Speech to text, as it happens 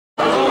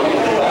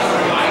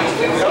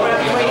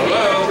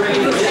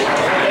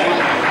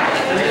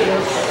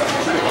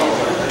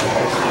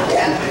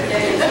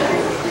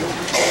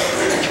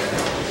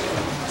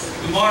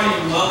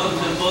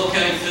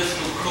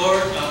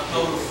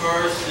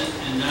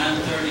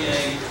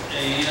9:38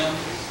 a.m.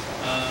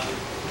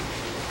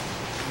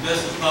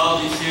 Best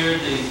apologies here.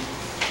 The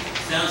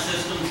sound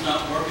system's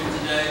not working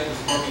today. It was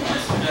working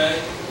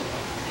yesterday.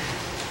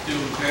 Do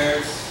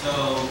repairs,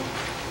 so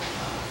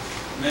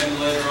maybe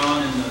later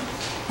on in the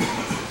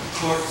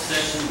court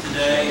session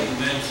today, the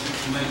magistrate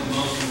can make a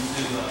motion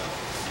to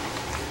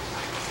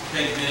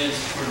take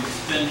bids for the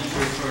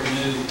expenditure for a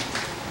new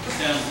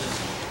sound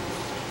system.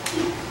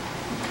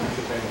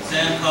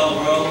 Sam, call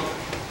the roll.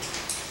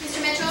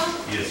 Mr. Mitchell?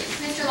 Yes.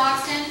 Mr.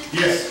 Loxton?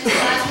 Yes. Mr.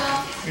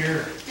 Laswell?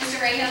 Here. Mr.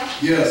 Rahill?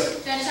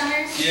 Yes. Judge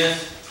Summers?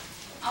 Yes.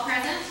 All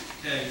present?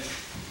 Okay.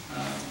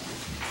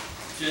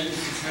 Jamie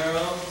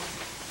Sotero.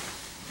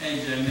 Hey,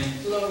 Jamie.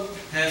 Hello.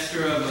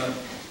 Pastor of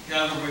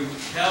Calvary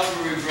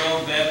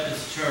Road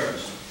Baptist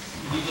Church.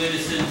 Will you lead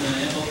us in the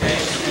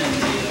invocation and the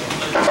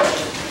pledge?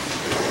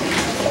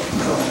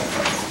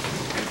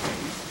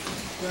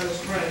 Let us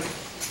pray.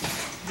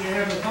 Dear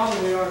Heavenly Father,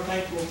 we are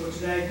thankful for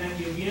today. Thank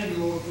you again,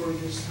 Lord, for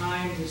this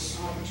time, this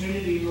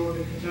opportunity, Lord,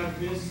 to conduct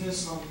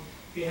business on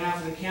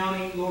behalf of the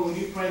county. Lord, we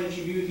do pray that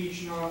you be with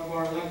each of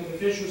our elected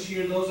officials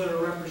here, those that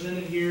are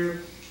represented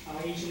here,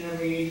 each and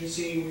every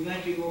agency. We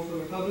thank you, Lord, for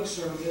the public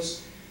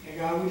service. And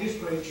God, we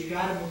just pray that you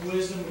guide them with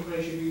wisdom. We pray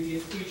that you be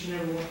with each and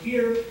every one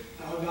here,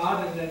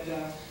 God, and that,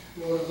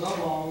 Lord, above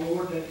all,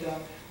 Lord, that,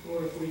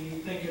 Lord, if we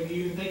think of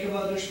you and think of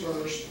others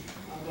first,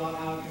 God,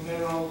 how it can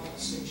better all of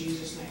us. In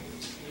Jesus' name.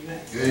 Amen.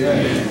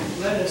 Amen.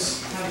 Let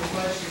us have a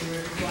pledge to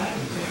the flag.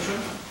 Attention.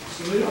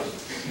 Salute.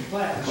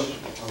 Pledge.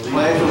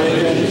 Pledge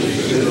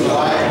allegiance to the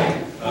flag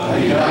of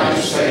the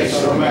United States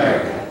of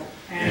America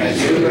and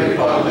to the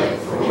republic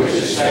for which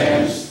it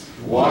stands,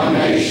 one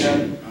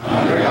nation,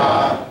 under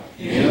God,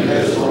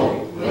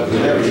 indivisible, with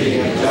liberty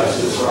and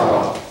justice for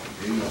all.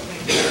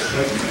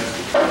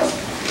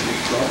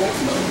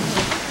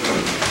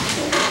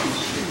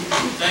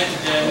 Thank you,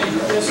 Jamie.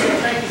 Yes, sir.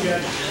 Thank you,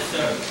 Judge. Yes,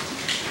 sir.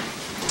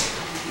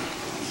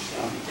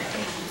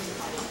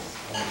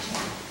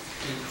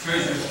 The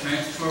Treasurer's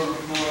transfer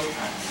report.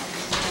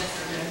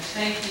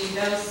 Thank you.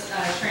 Those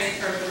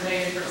transfers were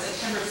dated for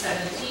September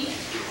 17th,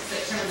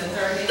 September the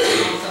 30th,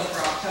 and also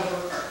for October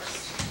 1st.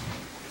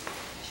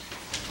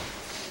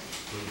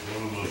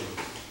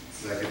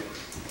 Second.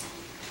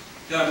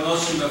 Got a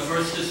motion by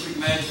 1st District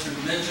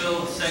Magistrate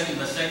Mitchell, second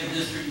by 2nd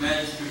District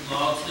Magistrate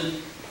Loxton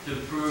to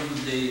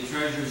approve the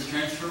Treasurer's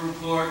transfer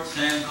report.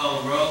 Sam,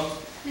 call the roll.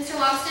 Mr.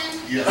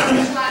 Loxton? Yes.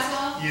 Mr.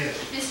 Laswell? Yes.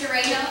 Mr.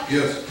 Rahill?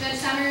 Yes. Judge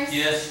Summers?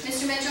 Yes.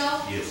 Mr.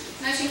 Mitchell? Yes.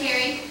 Motion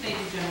carried. Thank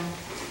you, gentlemen.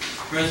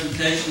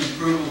 Presentation and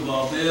approval of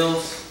all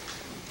bills.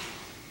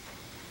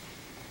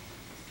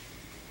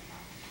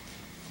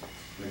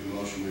 Make a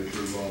motion we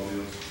approve all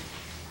bills.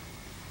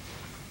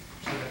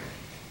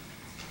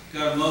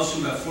 Got a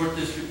motion by 4th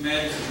District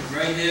Magistrate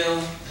Rahill,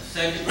 a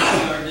second by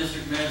 3rd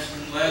District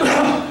Magistrate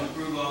Laswell to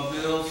approve all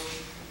bills.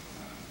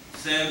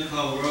 Sam,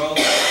 call the roll.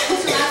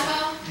 Mr.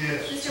 Laswell?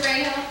 Yes. Mr.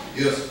 Rahill?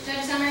 Yes.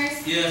 Judge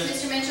Summers? Yes.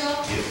 Mr. Mitchell?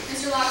 Yes.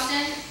 Mr.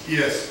 Loxton?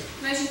 Yes.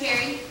 Motion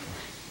carried.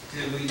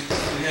 Okay, we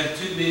have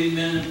 2 meeting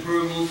minute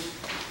approvals.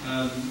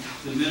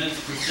 The minutes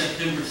for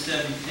September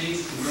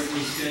 17th, the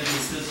regularly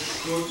scheduled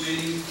fiscal court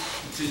meeting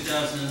of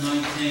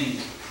 2019.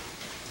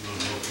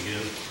 Vote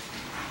together.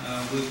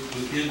 We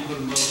can put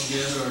them both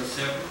together or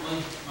separately,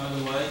 by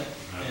the way,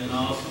 and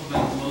also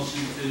make a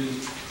motion to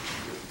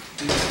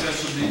do a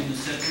special meeting on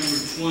September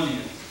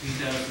 20th,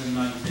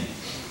 2019.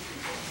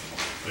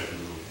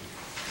 Second rule.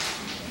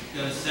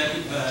 Got a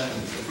second by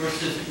 1st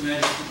District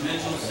Magistrate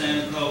Mitchell.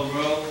 Sam, call the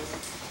roll.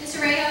 Mr.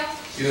 Rahill?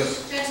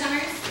 Yes. Judge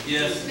Summers?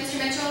 Yes.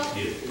 Mr. Mitchell?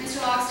 Yes. Mr.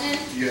 Loxton?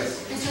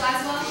 Yes. Mr.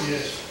 Laswell?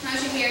 Yes.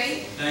 Motion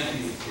carried. Thank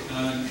you.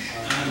 Item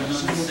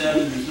number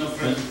 7, there's no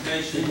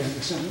presentation.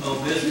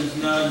 Old business,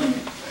 none.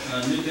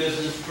 New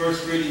business,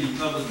 first reading and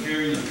public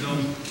hearing of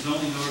zoning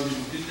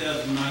ordinance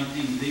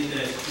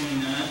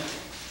 2019-D-29.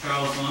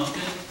 Charles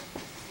Lumpkin.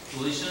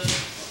 Felicia.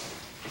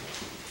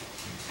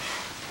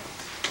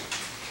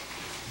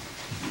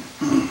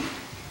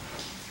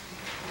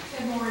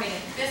 Good morning.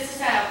 This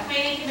is a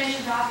Planning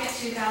Commission docket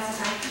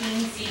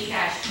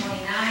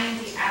 2019-Z-29.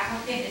 The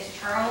applicant is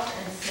Charles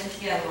and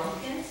Cynthia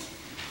Lumpkins.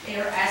 They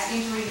are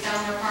asking to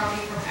rezone their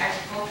property from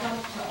agricultural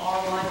to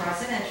R1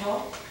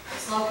 residential.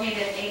 It's located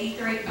at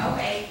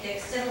 8308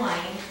 Dixon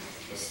Lane.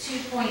 It's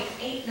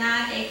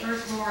 2.89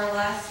 acres more or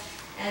less,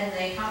 and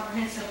the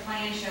comprehensive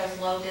plan shows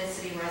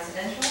low-density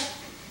residential.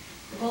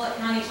 The Bullitt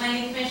County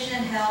Planning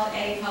Commission held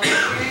a public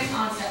hearing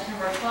on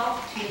September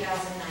 12,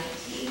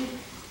 2019.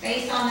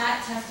 Based on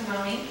that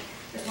testimony,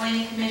 the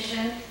Planning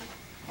Commission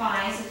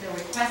finds that the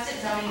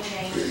requested zoning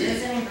change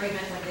is in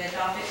agreement with the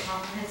adopted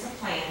comprehensive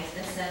plans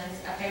and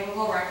sends a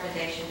favorable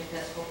recommendation to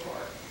fiscal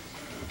court.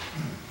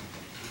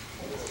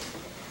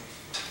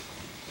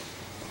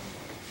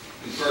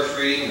 The first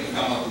reading of the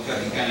Commonwealth of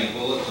Kentucky County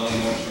Bullitt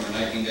zoning ordinance number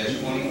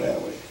 19-20.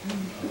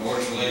 An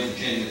ordinance relating to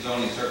changing the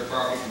zoning of certain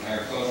property from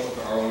agricultural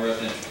to R1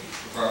 residential.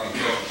 The property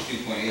coverage is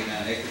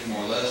 2.89 acres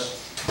more or less,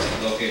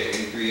 located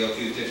at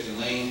 8302 Dixon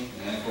Lane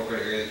in an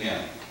unincorporated area of the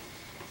county.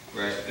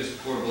 Whereas the Fiscal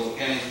Court of Bullitt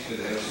County, to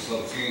the head of the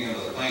public hearing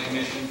of the Plan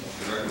Commission,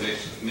 the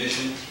recommendation of the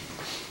Commission.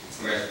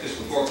 Whereas the the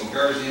fiscal court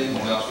concurs in,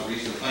 adopts the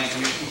reason of the planning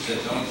commission,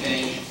 said zoning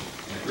change,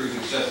 and approves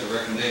and accepts the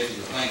recommendations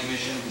of the planning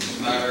commission in this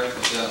matter as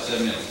set out in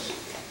 7 minutes.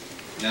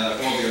 Now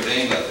therefore be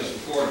ordained by the fiscal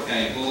court of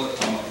County of Bullitt,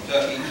 Commonwealth of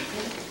Kentucky,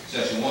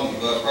 Section 1,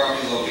 the above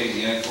property located in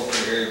the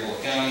unincorporated area of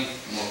Bullitt County,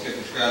 and more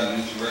particularly described in the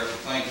municipal record of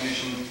the planning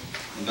commission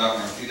in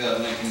document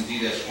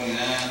 2019-Z-29,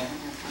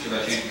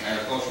 hereby changed from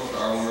agricultural to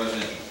R1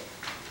 residential.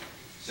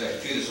 Section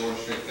 2, this order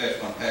is strict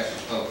effect upon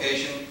passage of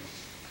publication.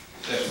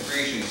 Section 3,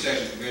 issuing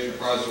section provision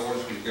requires the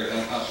orders to be declared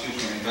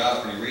unconstitutional or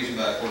invalid for any reason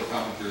by a court of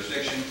competent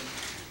jurisdiction,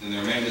 then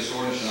the remainder of this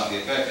ordinance shall not be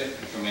effective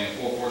and shall remain in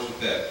full force and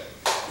effect.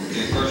 In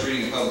the first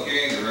reading and public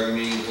hearing, the regular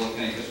meeting of the Bullitt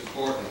County Fiscal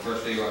Court on the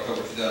first day of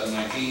October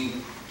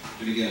 2019,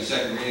 to begin the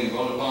second reading and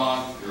voted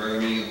upon, the regular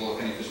meeting of the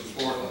Bullitt County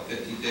Fiscal Court on the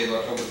 15th day of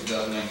October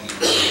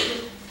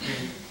 2019.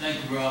 Thank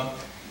you, Rob.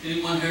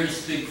 Anyone here to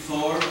speak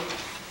for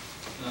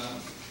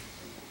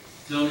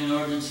zoning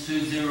ordinance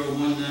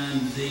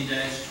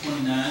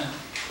 2019-Z-29?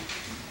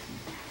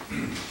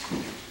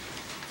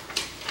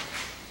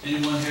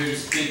 Anyone here to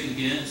speak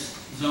against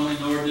zoning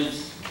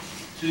ordinance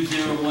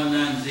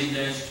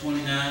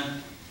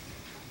 2019-Z-29?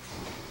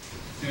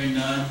 Hearing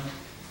none.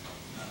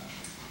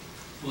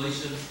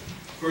 Felicia,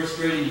 first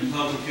reading and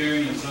public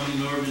hearing of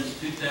zoning ordinance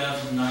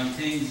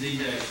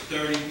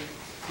 2019-Z-30,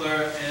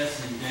 Clara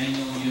S. and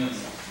Daniel Young.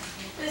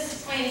 This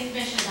is Planning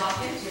Commission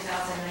docket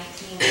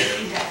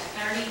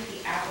 2019-30. The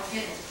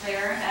applicant is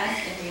Clara S.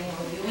 and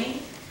Daniel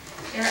Ewing.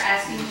 They're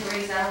asking to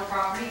rezone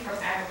property from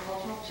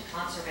agricultural to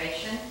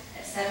conservation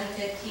at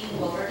 715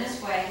 Wilderness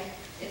Way.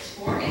 It's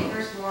 4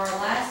 acres more or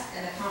less,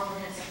 and the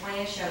comprehensive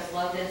plan shows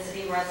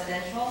low-density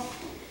residential.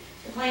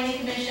 The Planning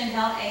Commission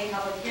held a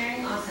public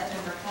hearing on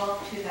September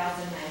 12,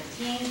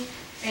 2019.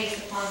 Based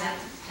upon that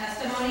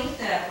testimony,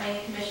 the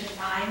Planning Commission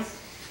finds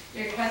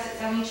the requested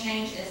zoning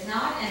change is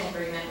not in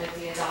agreement with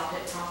the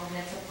adopted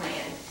comprehensive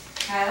plan.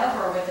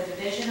 However, with the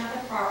division of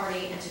the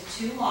property into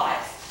 2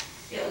 lots,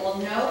 it will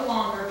no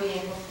longer be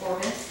in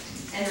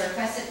conformance, and the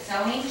requested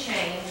zoning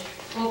change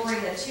will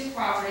bring the 2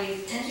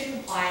 properties into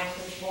compliance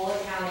with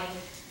Bullitt County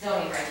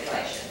zoning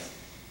regulations.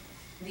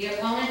 The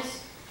opponents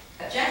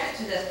objected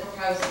to this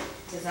proposed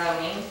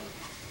zoning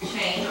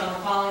change on the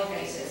following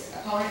basis.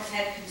 Opponents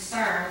had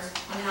concerns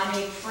on how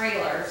many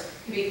trailers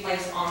could be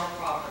placed on the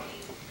property.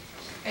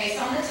 Based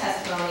on the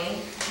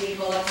testimony, the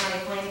Bullitt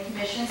County Planning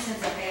Commission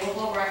sends a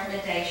favorable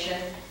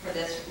recommendation for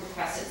this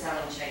requested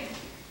zoning change.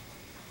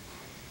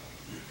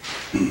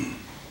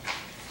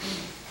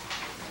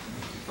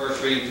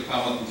 First reading for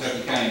Commonwealth of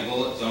Kentucky County of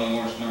Bullitt, zoning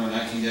ordinance number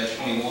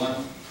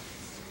 19-21.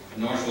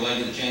 An ordinance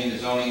related to the change of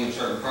zoning of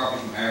certain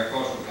property from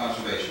agricultural to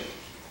conservation.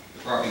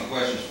 The property in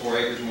question is 4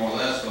 acres more or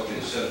less, located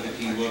at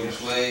 715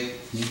 Wilderness Way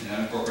in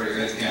an unincorporated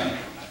area of the county.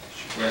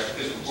 Whereas the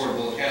fiscal court of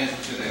Bullitt County has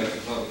considered the head of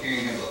the public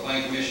hearing of the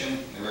planning commission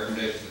and the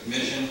recommendations of the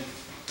commission.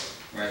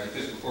 Whereas the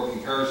fiscal court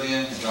concurs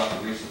in and adopts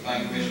the reason of the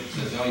planning commission for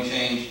said zoning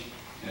change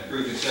and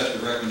approves and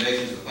accepts the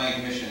recommendations of the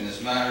planning commission in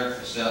this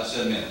matter as set out in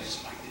 7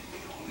 minutes.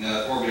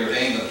 Now therefore be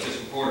ordained by the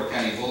fiscal court of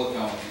County of Bullitt,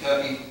 Commonwealth of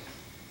Kentucky,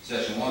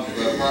 Section 1, the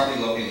above property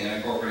located in the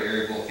unincorporated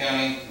area of Bullitt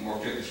County, and more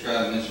particularly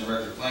described in the municipal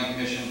record of the planning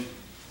commission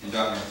in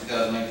document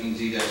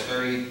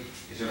 2019-Z-30,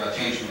 is hereby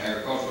changed from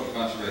agricultural to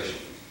conservation.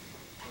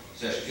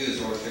 Section 2,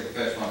 this order is taken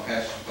effect upon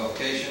passage of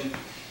publication.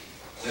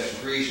 Section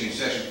 3, issuing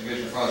section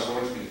provision for this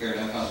orders to be declared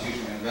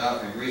unconstitutional and invalid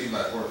for any reason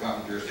by a court of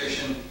competent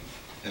jurisdiction,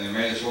 and the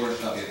remainder of this order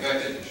shall not be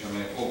effective and shall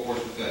remain in full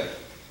force of effect.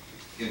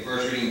 In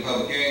first reading and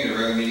public hearing, the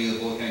regular meeting of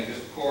the Bullitt County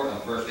Fiscal Court on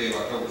the first day of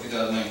October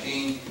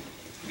 2019,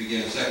 to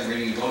begin the second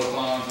reading and vote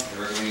upon the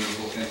regular meeting of the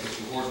Bullitt County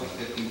Fiscal Court on the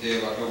 15th day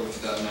of October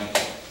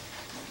 2019.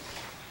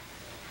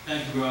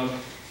 Thank you, Rob.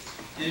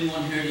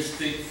 Anyone here to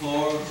speak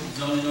for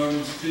zoning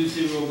ordinance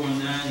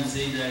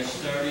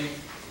 2019-Z-30?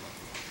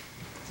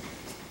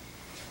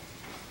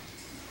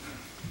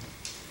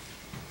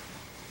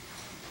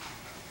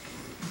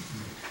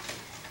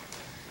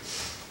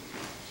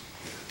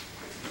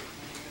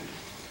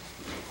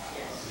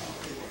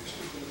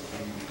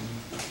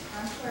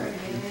 I'm Clara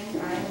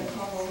Ewing. I am the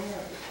co-owner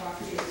of the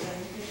property at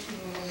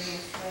 715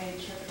 Williams Way in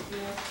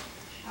Chesterfield.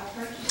 I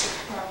purchased this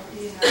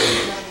property in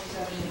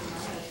 1997 with my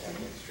husband.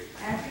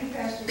 After he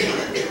passed away,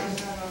 my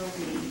son on the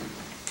deed.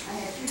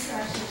 I had 2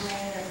 tracts of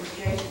land that were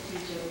adjacent to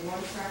each other.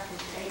 One tract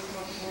was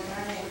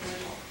 8.49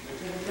 acres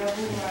with a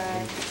double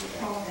wide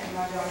home that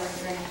my daughter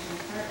Grandson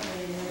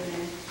currently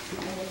live in,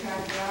 and the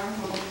tract that our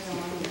home is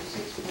on was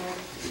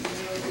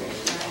 6.065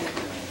 acres.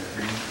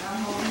 My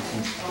home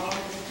has installed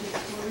into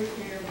full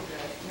repair with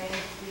a main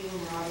steel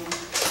rotting,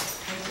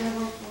 and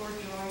several floor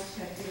joints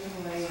have given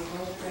way, and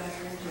both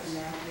bathrooms have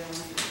now fell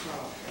into the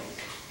crawl space.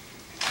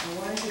 I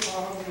wanted to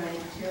borrow money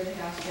to tear the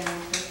house down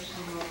and purchase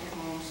a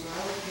local home, so I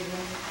was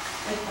given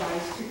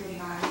advice to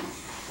combine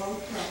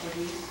both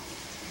properties,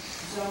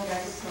 zoned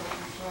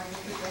agriculture, so I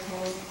could put the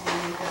home on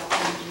without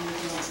changing the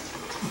zone.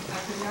 I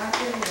could not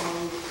get a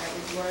loan that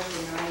would work,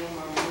 and I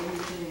am on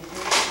limited and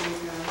fixed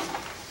income,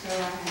 so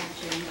I had to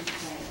change the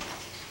plan.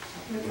 I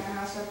put my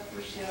house up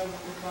for sale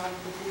with the bottom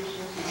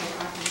division so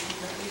that I can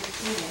pick up these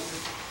 2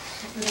 acres.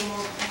 I put them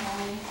over the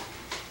home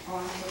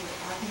on so that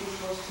I can be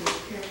close to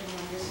care for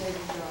my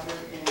disabled daughter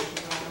and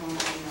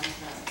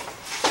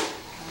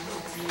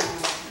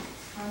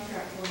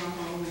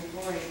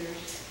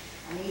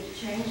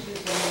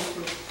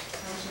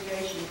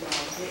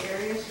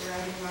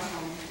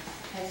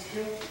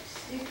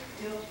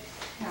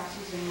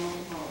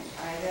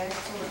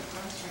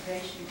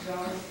conservation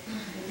zone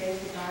in case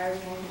the buyers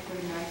want to put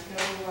a nice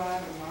double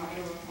wide or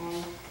modular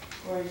home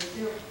or a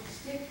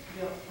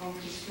stick-built home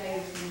to stay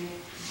within the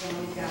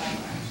zoning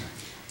guidelines.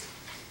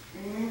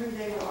 Remember,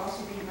 they will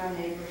also be my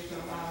neighbors, so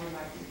I would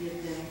like to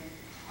give them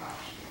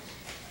options.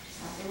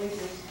 I believe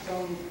this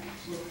zone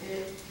will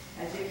fit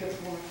as it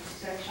conforms to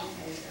section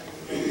 8 of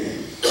the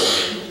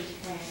Village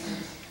Plan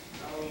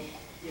Low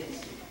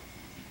Density.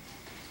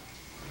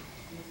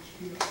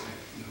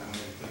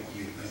 Thank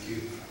you, thank you.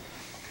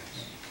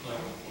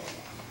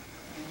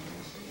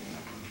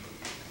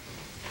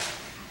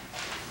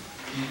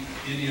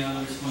 Any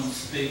others want to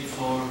speak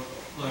for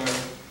Claire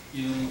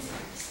Ewing?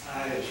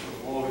 I, as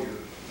a lawyer,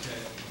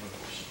 Okay.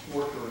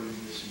 support her in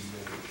this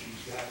endeavor.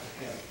 She's got to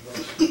have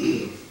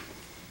flexibility.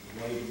 The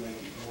way to make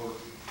it work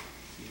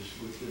is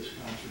with this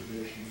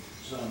conservation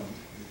zone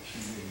that she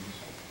needs.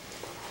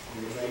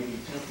 There may be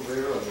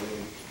temporarily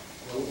a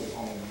mobile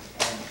home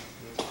on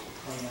the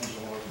plans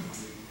are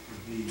to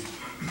be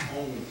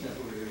only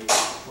temporary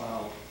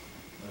while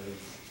a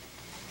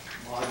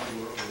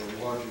modular or a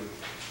larger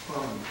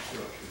permanent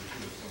structure is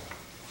built on.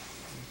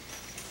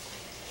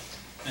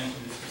 Thank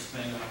you, Mr.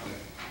 Spano.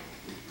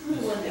 I'm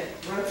the one that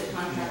wrote the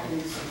contract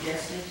and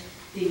suggested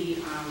the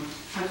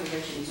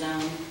conservation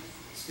zone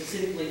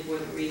specifically for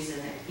the reason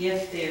that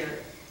if there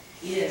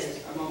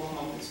is a mobile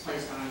home that's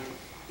placed on it,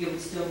 it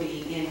would still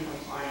be in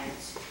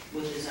compliance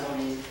with the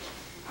zoning,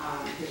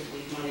 because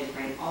we wanted to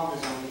bring all the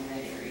zoning in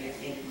that area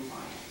in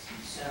compliance.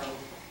 So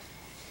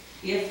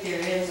if there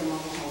is a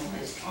mobile home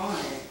placed on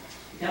it,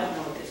 we don't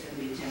know if it's going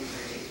to be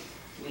temporary.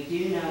 We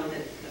do know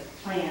that the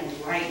plan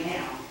right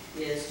now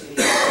is to be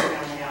tear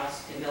down the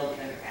house and build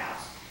another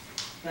house.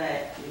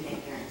 But we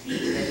can't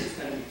guarantee that it's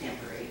going to be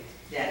temporary.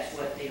 That's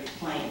what they're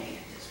planning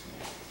at this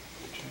point.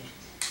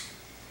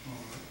 All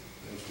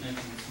right. Thank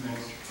you, Ms.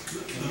 Moore.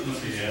 Let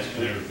me ask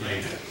you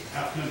everything.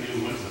 How come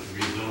you went with the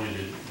rezoning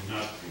and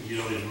not, you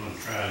don't even want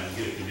to try and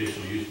get a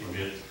conditional use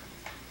permit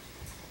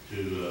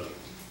to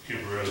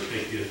temporarily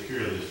take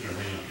care of this and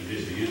everything on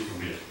conditional use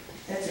permit?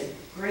 That's a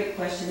great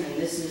question, and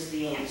this is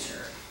the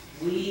answer.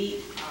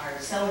 We are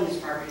selling this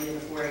property in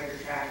the 4-acre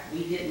tract.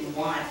 We didn't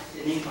want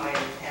the new buyer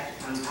to have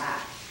to come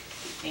back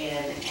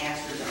and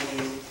ask for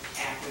zoning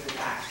after the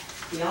fact.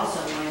 We also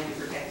wanted to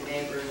protect the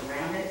neighbors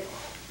around it,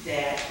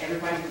 that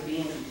everybody would be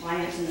in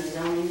compliance in the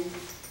zoning,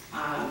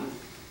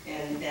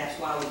 and that's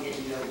why we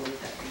didn't go with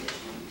that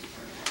conditional use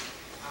permit.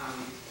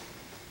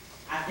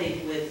 I think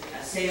with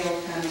a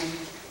sale coming,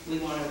 we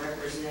want to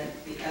represent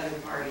the other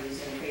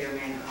parties in a fair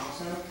manner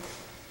also.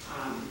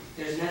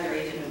 There's another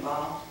agent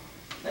involved,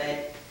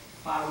 but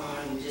bottom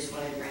line, we just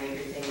wanted to bring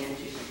everything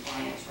into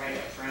compliance right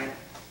up front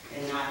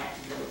and not have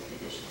to deal with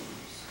conditional use.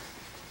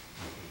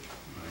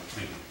 All right,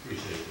 thank you,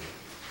 appreciate that.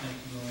 Thank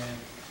you, Luann.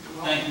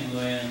 Thank you,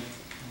 Luann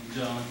and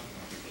John.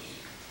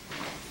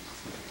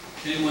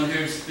 Anyone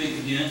here to speak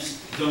against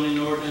zoning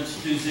ordinance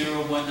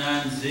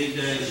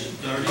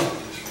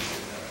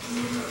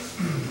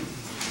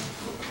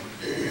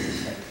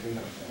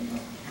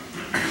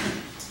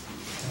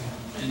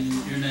 2019Z-30? And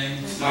your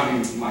name? My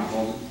name is Mike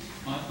Holden,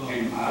 Michael.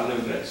 and I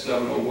live at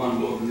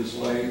 701 Wilderness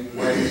Way.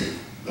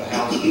 The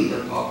house that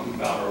they're talking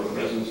about, or the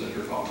residence that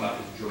they're talking about,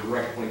 is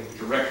directly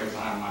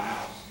behind my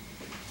house.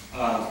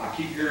 I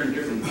keep hearing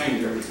different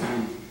things every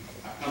time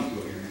I come to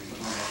a hearing.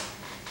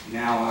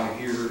 Now I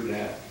hear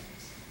that,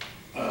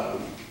 I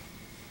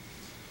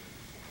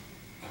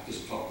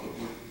just talked to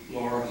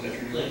Laura, is that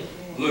your name?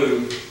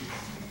 Lou.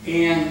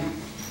 And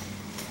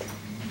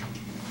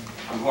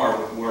I'm hard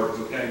with words,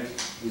 okay?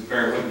 Just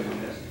bear with me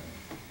on this.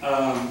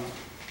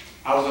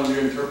 I was under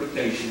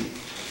interpretation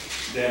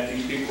that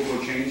these people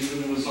were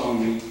changing the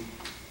zoning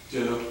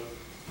to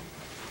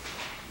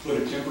put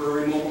a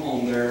temporary mobile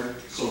home there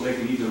so they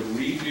can either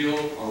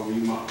rebuild or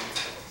remodel.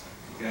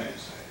 Okay?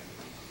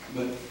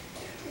 But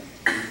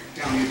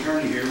county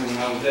attorney here, when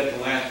I was at the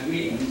last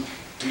meeting,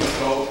 he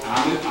told,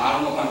 I don't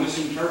know if I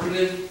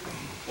misinterpreted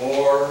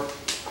or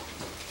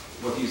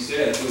what he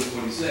said was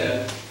what he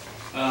said,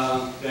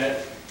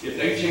 that if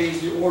they change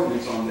the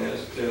ordinance on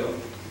this to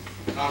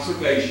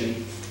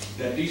conservation,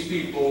 that these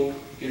people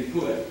can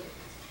put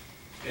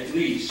at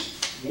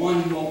least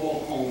one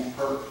mobile home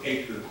per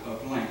acre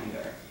of land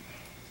there.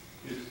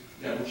 Is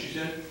that what you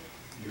said?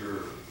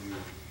 You're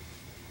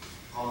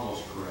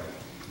almost correct.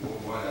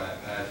 What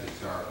I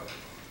think our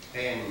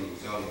planning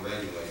zoning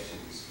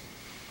regulations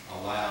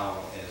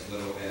allow as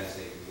little as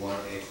a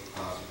 1-acre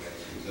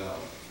conservation zone,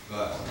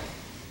 but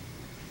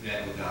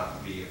that would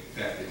not be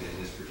effective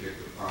in this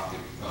particular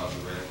property because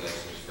the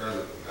regulations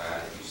further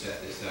provide if you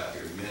set this up,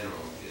 your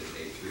minimum is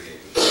a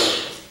 3-acre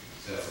zone.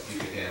 So you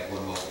could have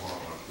one mobile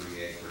home on 3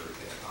 acres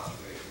in a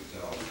conservation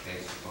zone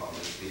based upon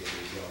this being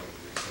rezoned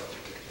and rezoned.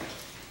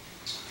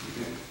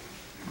 Okay.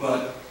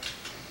 But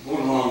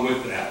going along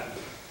with that,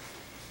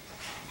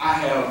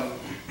 I'm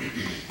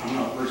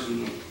not a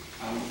person that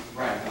I don't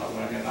brag about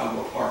what I got. I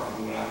work hard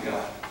for what I've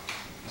got.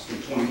 I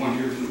spent 21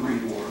 years in the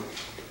Marine Corps,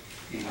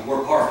 and I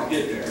worked hard to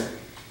get there.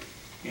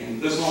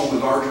 And this home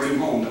is our dream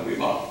home that we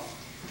bought.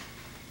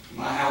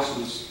 My house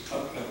was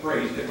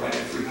appraised at right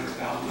at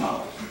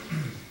 $300,000.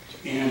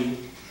 And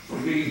for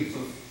me,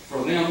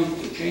 for them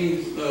to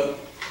change the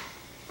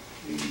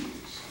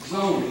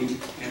zoning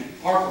and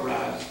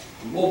parkerize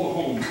a mobile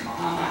home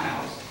behind my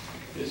house,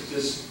 it's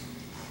just,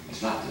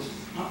 it's not just,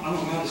 I don't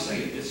know how to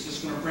say it, it's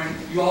just gonna bring,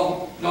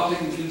 y'all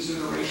take into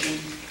consideration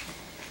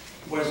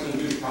what it's gonna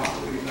do to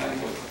property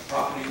value,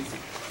 property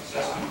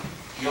assessment.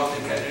 Y'all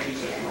take that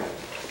into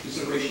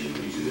consideration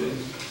when you do this.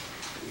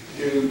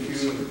 Do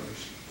you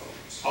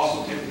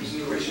also take into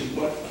consideration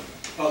what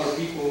other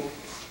people,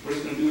 what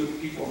it's gonna do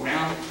with people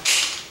around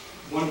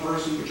one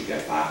person, but you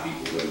got 5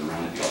 people living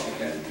around it, y'all take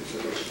that into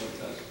consideration what it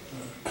does.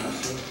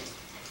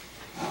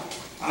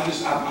 I'm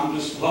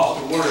just lost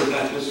for words.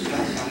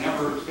 I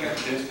never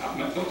expected this.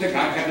 Don't think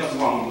I have nothing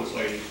wrong with this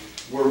lady.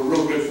 We're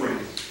real good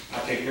friends. I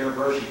take care of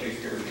her, she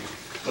takes care of me.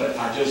 But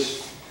I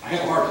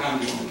have a hard time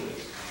dealing with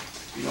this.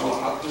 You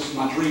know, this is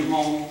my dream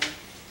home.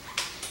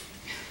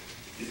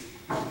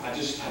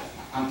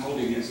 I'm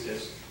totally against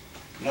this.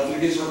 Nothing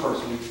against her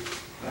personally,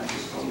 but I'm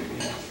just totally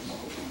against it.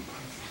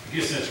 I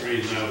guess that's the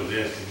reason I was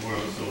asking more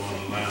so on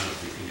the line of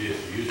the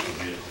conditional use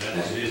permit. That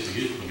conditional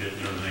use permit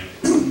and everything,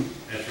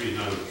 that's the reason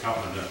I was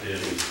talking about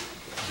that, is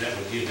that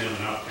would give them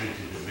an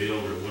opportunity to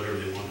build or whatever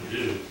they want to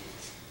do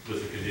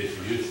with the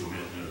conditional use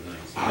permit and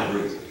everything. So I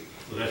agree.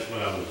 So that's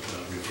what I was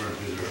referring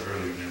to there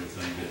earlier and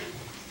everything, that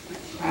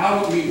I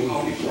don't mean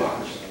all these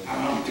liars.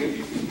 I don't think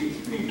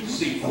you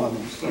see, but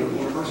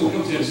when a person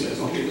comes in and says,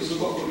 okay, this is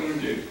what we're gonna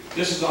do.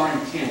 This is our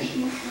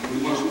intention. We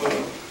want to put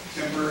a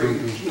temporary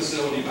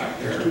facility back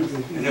there, and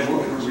then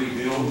we're gonna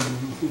rebuild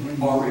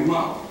or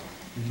remodel.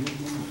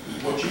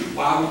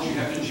 Why would you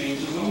have to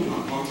change the zoning?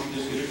 Why don't you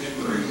just get a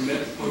temporary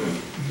permit, put a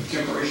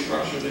temporary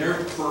structure there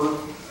for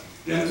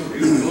them to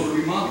rebuild or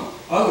remodel?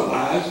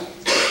 Otherwise,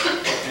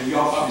 and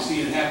y'all probably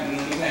seen it happening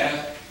in the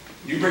past,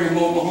 you bring a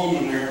mobile home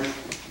in there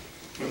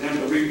for them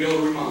to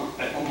rebuild or remodel,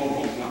 that mobile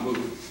home's not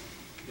moving.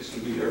 It's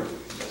going to be their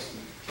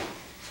investment.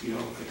 You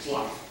know, it's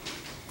life.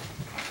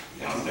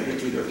 Yeah, I don't think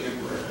it'll be there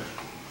temporarily.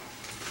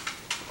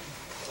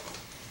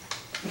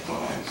 That's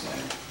all I have to say.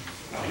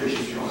 I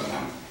appreciate your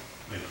time.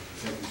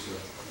 Thank you, sir.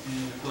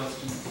 Any other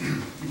questions?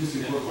 Just a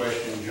quick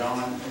question,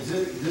 John.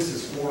 This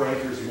is 4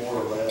 acres more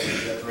or less,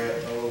 is that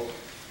correct, total?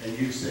 And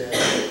you said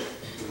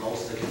the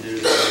most they can do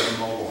is a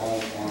mobile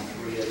home on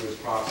 3 acres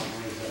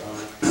approximately, is that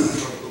right? I'm going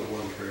to put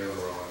one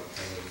trailer on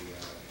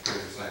a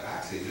site.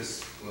 Actually,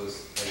 this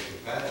was a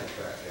divided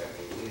tract, I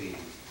believe,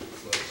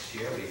 but she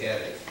already had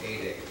an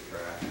 8-acre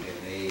tract, and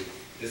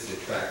this is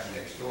a tract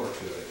next door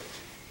to it.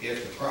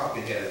 If the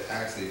property had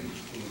actually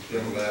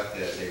been left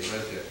as a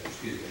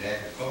an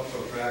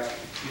agricultural tract,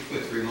 you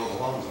put 3 mobile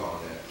homes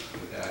on that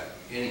without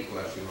any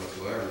question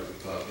whatsoever,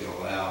 because it'll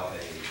allow a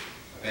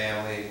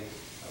family,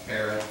 a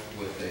parent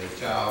with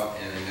a child,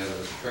 and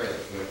another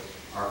trailer. But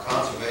our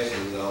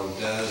conservation zone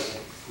does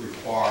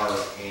require,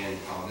 and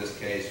on this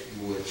case,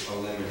 would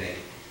eliminate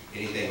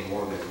anything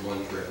more than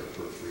 1 trailer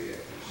per 3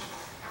 acres.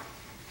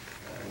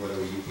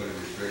 Whether you put a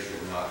restriction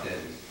or not, then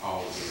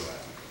all will be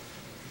allowed.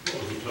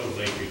 what was the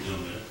total acreage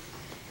on that?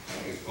 I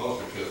think it's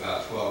closer to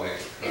about 12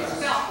 acres. It's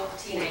about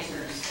 14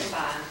 acres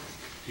combined.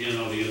 10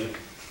 altogether?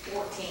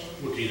 14.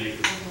 14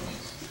 acres?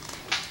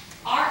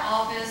 Our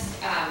office,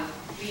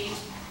 we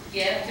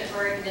give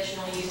temporary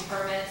conditional use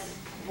permits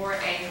for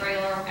a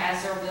trailer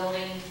as they're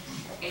building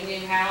a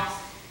new house,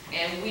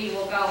 and we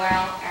will go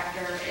out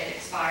after it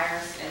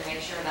expires and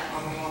make sure that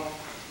mobile home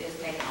is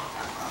taken off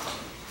that property.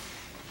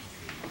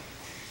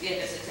 If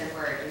it's a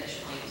temporary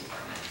conditional use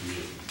permit.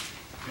 Yeah.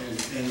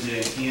 And the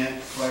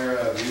intent, Clara,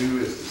 of you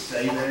is to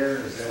stay there?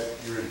 Is that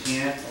your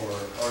intent, or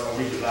are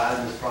we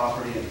dividing this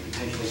property and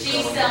potentially selling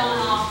it? She's selling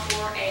off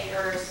 4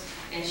 acres,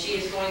 and she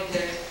is going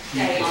to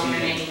stay on the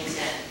remaining 10.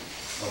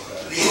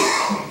 Okay.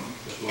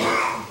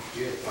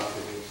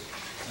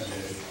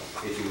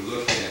 If you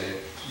look at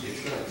it,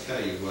 it's going to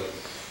tell you what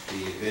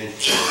the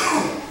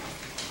eventual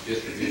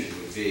distribution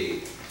would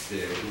be.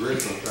 The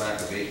original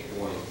tract of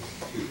 8.25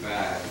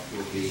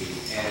 will be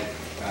added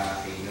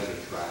by another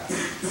tract.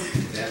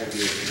 That would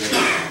be a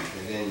tract,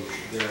 and then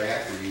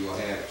thereafter you will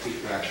have 2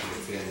 tracts that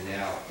have been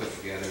now put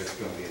together. It's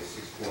going to be a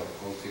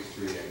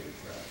 6.063 acre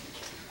tract.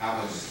 How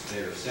much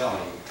they're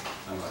selling,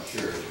 I'm not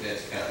sure.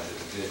 That's kind of the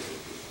division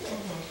at this point.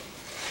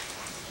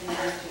 Can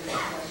I answer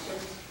that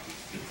question?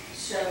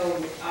 So,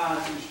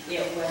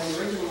 it was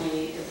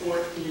originally the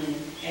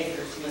 14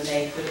 acres when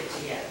they put it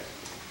together.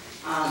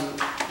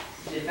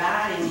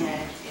 Dividing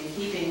it and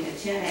keeping the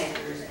 10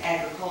 acres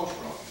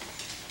agricultural.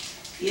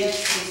 If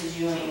Mrs.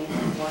 Ewing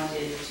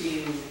wanted to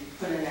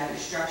put another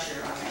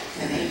structure on that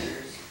 10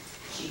 acres,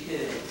 she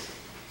could.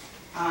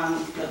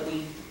 But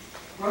we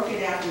broke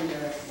it out into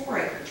a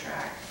 4-acre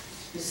tract,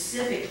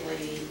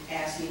 specifically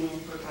asking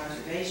for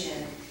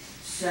conservation,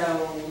 so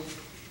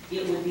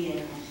it would be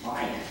in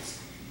compliance.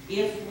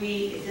 If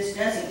this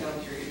doesn't go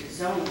through the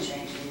zoning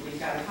changing, we've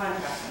got a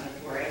contract on the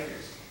 4 acres.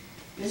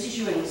 Mrs.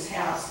 Ewing's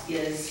house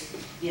is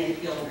in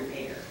ill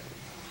repair.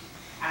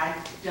 I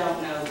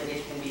don't know that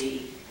it can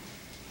be,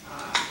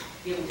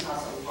 it would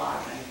cost a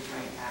lot of money to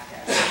bring it back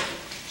up.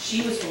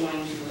 She was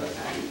going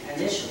to,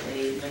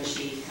 initially, when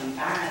she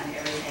combined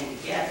everything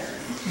together,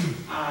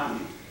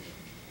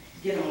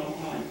 get them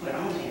on and put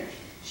on there.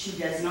 She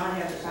does not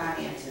have the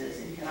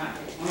finances and cannot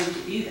get the money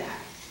to do that.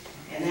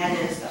 And that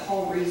is the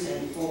whole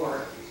reason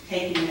for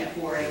taking that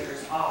 4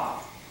 acres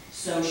off,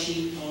 so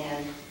she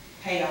can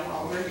pay off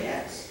all her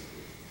debts,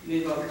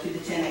 move over to the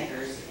 10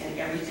 acres, and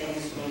everything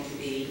is going to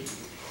be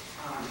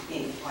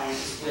in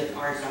compliance with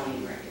our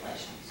zoning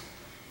regulations.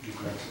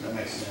 Okay, that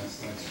makes sense.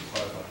 Thanks for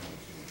clarifying.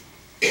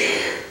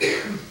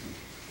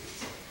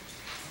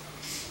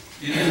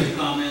 Any other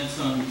comments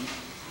on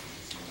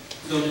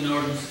zoning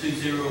ordinance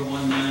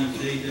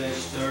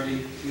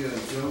 2019Z-30? Yeah,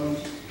 John.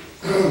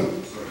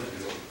 Sorry.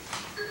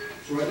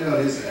 So right now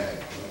it is ag,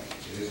 right?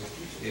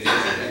 It is an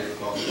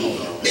agricultural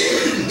zone.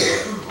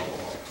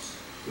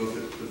 So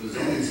if the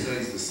zoning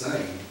stays the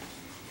same,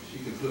 she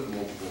can put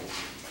multiple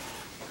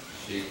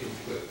She can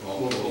put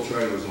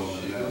trailers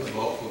on She there. puts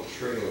multiple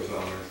trailers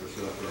on there for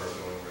some of our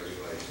zoning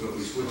regulations. So if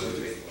we switch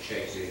it,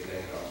 Change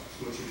anything off.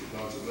 switch it to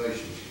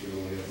conservation, she can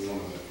only have one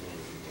of that.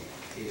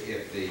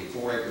 If the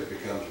 4 acres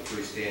becomes a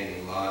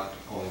freestanding lot,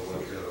 only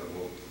one trailer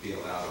will be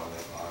allowed on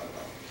that lot.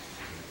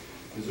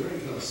 Is there any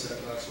kind of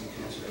setbacks on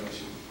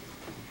conservation?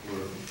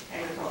 Where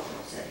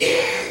Agricultural setback.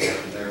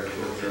 There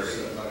there are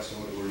setbacks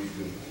on it where you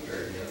can,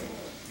 very good.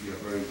 you have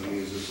very, I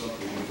mean, is there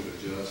something you could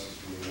adjust?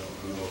 I mean, I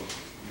don't know,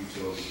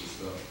 utilities and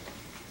stuff,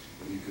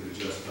 that you could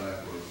adjust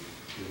back or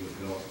it would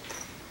help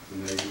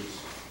the neighbors?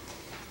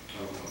 I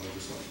don't know, I'm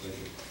just not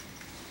thinking.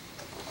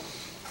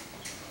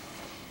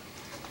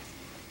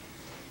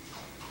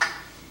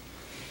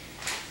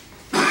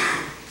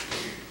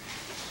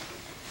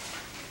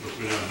 If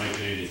we're not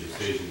making any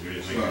decisions or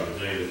anything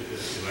today,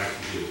 it'll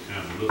actually give us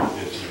time to look at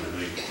this and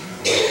everything.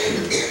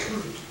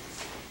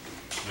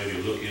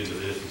 Maybe look into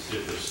this and see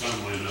if there's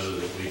some way or another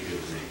that we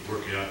could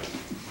work out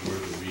where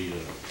it would be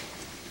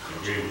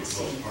agreement with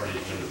both parties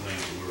and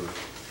everything, where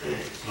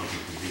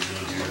something could be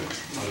done here.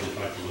 I would just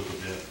like to look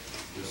at that.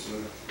 Yes, sir.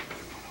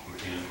 We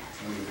can.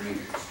 I'm agreeing.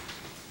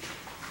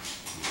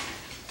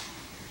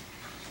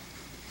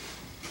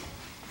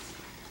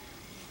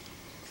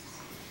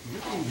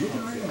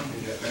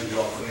 Thank you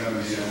all for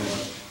coming in,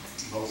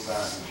 both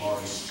sides of the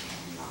party.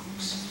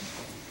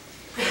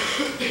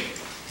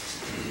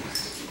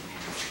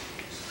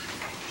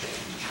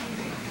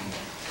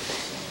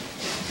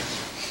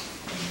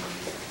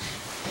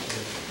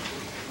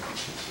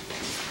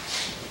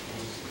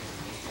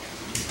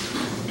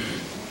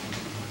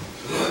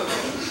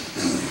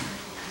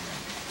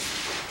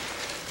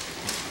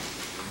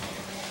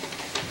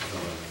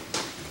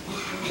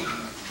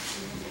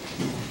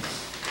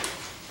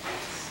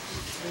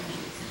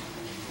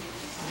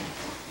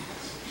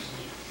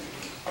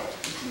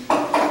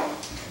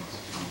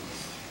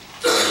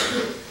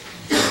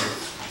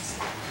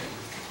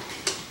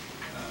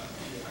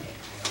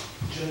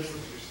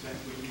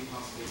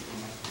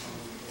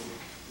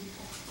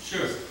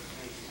 Sure. Good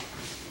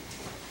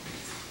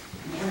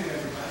morning,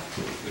 everybody.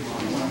 Good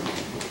morning.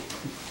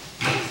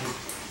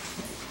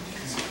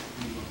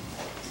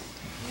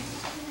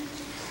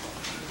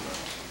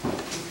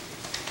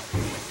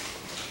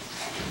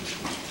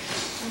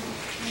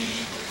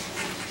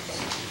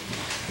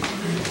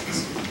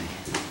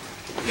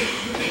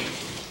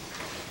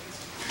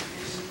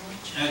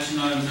 Action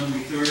item number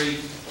 30,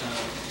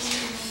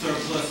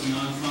 surplus and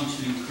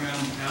non-functioning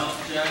crown pallet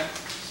jack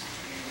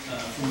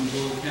from the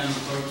Bullitt County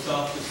Clerk's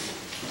Office.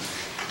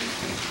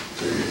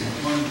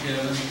 Morning,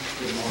 Kevin.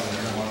 Good morning,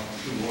 everyone.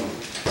 Good morning.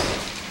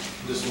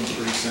 This one's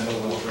pretty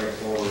simple and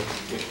straightforward.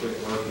 It quit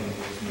working, it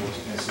was more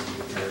expensive to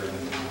repair than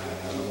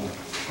another one. I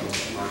went to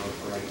Harbor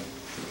Freight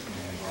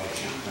and brought a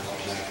cheap pallet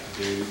jack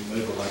to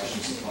move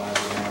election supplies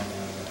around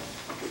the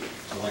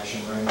election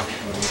room, I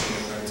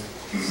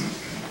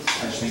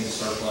just need to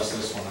surplus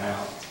this one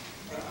out.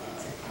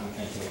 I'm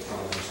thinking it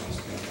probably this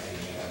one's going to be,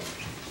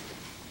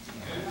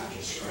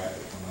 just scrap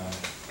it from that.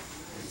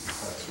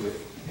 That's with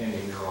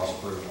pending your all's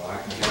approval. I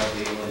can go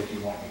deal it if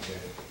you want me to.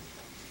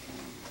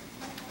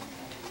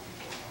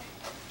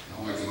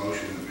 I'll make a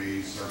motion to be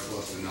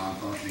surplus and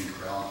non-functioning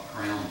crown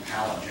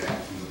pallet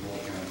jack from the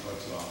Bullitt County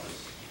Clerk's Office.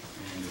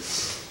 And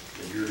it's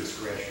at your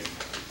discretion.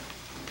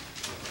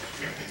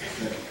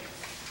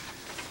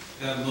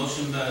 Got a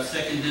motion by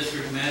Second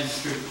District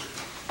Magistrate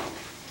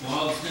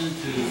Walston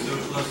to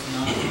surplus the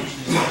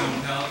non-functioning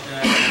crown pallet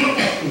jack to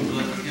the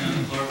Bullitt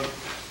County Clerk.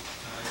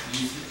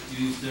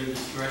 Use their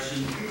discretion.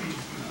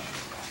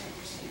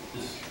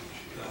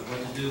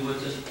 What to do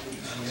with it.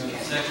 We have a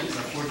second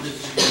by Fourth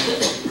District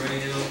Magistrate Gray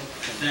Hill.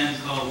 Sam,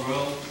 call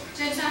roll.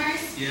 Judge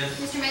Summers? Yes.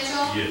 Mr.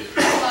 Mitchell? Yes.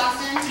 Mr.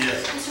 Lawson?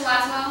 Yes. Mr.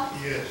 Laswell?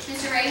 Yes.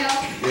 Mr. Rayhill?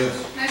 Yes.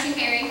 Motion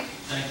carried.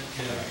 Thank you,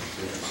 Kevin.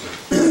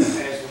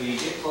 As we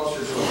get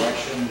closer to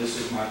election, this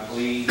is my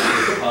plea to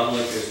the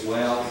public as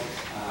well.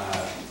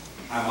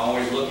 I'm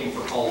always looking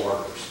for poll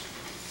workers.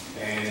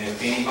 And if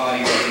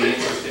anybody would be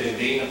interested in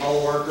being a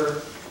poll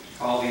worker,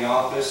 call the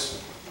office,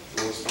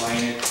 we'll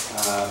explain it.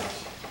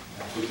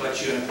 If we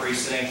put you in a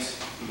precinct,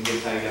 you can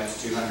get paid up to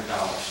 $200.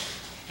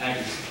 Thank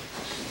you.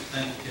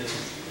 Thank you,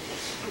 Kevin.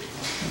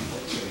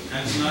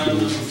 Action item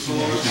number 4,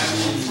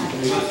 action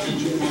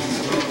requesting to form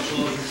a road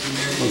closure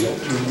committee.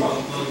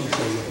 Road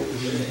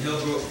closure,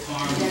 Hillbrook Farm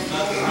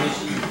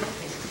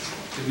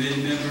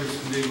Committee members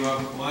can be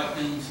Robert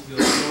Watkins, Bill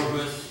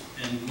Corbus,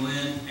 and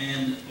Glenn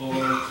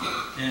and/or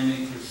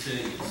Tammy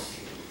Cornelius.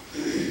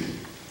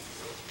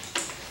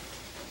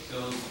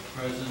 Those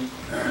present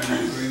are in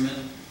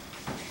agreement.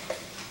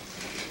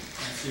 I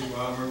see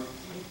Robert.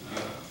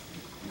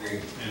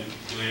 And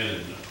Glenn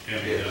and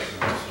Tammy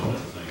have some other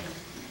things.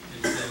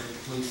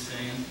 Please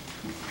stand.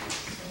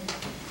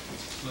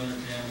 Glenn or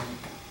Tammy?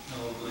 No,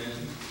 Glenn.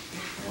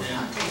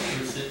 Tammy,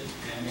 you're sitting.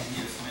 Tammy,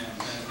 yes, ma'am.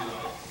 Thank you.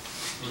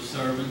 For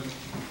serving.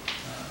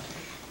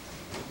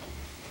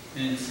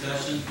 Any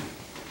discussion?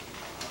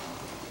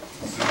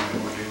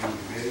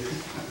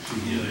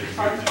 Yeah,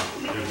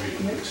 they're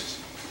mixed.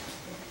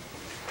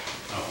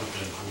 I'll put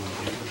that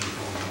forward.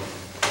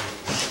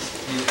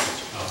 Yes.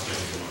 I'll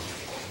second the motion.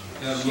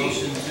 Got a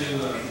motion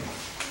to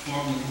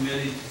form the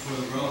committee for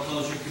the road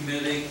closure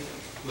committee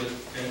for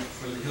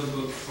the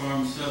Hillbrook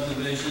Farm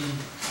subdivision.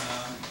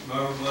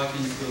 Robert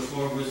Watkins, Bill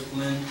Forbes,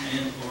 Glenn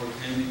and/or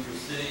Tammy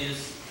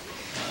Cornelius.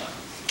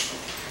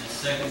 And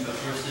second by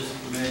First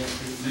District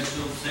Magistrate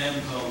Mitchell. Sam,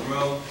 call the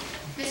roll.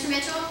 Mr.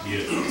 Mitchell?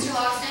 Yes. Mr.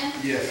 Logston?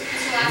 Yes.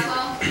 Mr.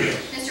 Laswell? Yes.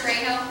 Mr.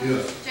 Rahal?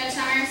 Yes. Judge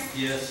Summers?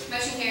 Yes.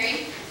 Motion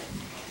carried.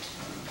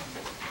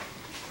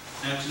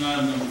 Action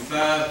item number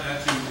 5,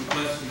 action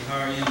requested to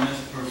hire EMS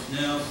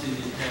personnel. See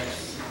the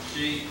attached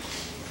sheet.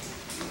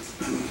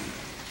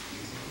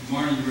 Good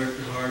morning,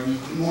 Director Harden.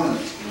 Good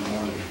morning. Good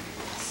morning.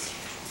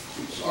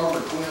 It's our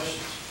request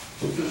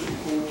to fiscal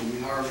court that we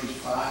hire these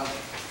 5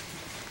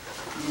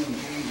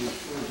 EMTs as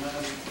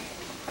full-time.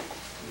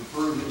 If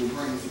approved, it will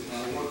bring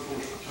our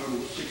workforce to a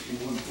total of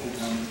 61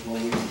 full-time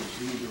employees.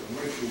 These are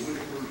Rachel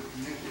Whitaker,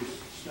 Nicholas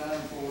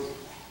Steinford,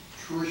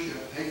 Tricia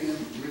Hagan,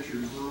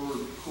 Richard Brewer,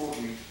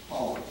 Courtney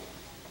Hall.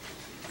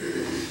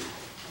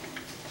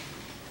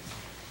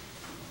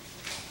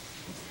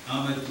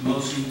 I'll make the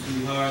motion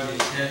to hire the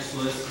attached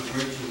list of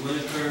Rachel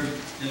Whitaker,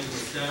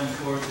 Nicholas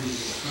Steinford, who's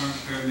a current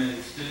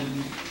paramedic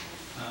student,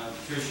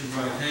 Tricia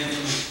Bright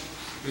Hagan,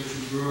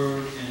 Richard Brewer,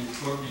 and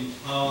Courtney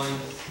Polly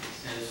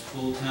as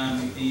full-time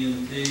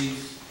EMTs.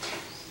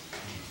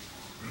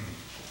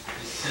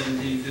 It's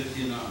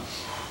 $17.50 an hour.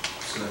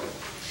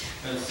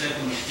 Got a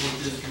second by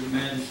Fourth District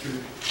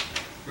Magistrate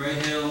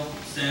Rahal.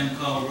 Sam,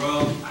 call the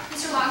roll.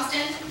 Mr.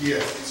 Logston?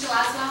 Yes. Mr.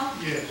 Laswell?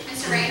 Yes.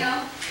 Mr. Rahal?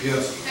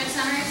 Yes. Judge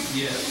Summers?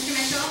 Yes. Mr.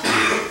 Mitchell?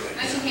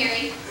 Motion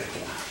carried.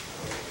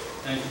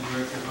 Thank you,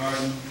 Director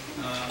Harden.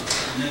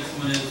 The next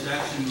one is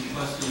action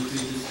requested if we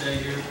just stay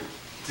here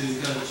to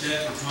cut a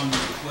check upon the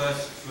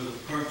request for the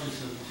purchase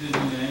of 2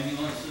 new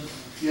ambulances.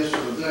 Yes,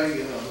 sir.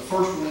 The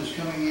first one is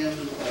coming in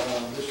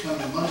this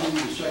coming Monday.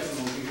 The second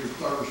will be here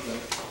Thursday.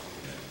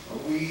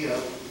 We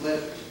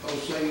let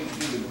Osage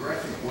do the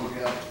graphic work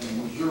out in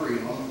Missouri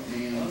on it,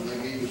 and they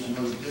gave us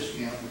another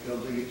discount because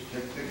they get to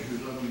take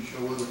pictures of them and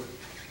show other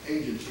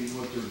agencies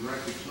what their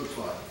graphics look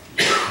like.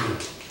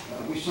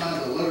 We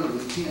signed a letter of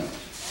intent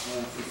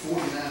for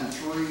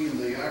 $49.3, and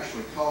they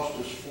actually cost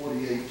us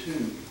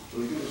 $48.2. So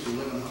they give us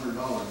 $1,100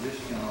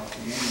 discount off the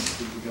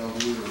ambulances because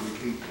we're a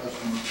repeat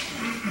customer.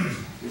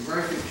 The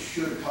graphics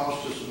should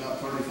cost us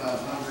about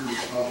 $3,500. It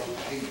cost us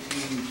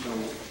 $18. So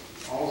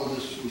all of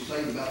this, we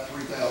saved about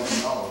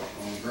 $3,000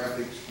 on the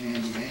graphics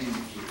and the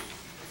ambulances.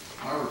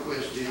 Our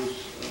request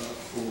is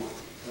for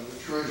the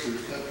treasurer to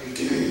cut a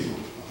check for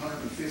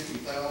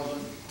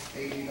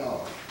 $150,080.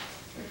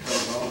 That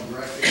covers all the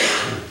graphics.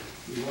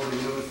 We've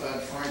already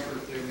notified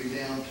Frankfurt they'll be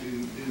down to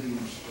do the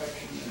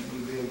inspection, and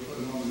we'll be able to put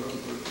them on the road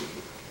for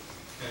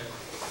Okay.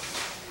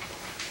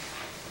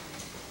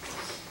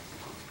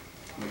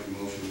 Make a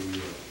motion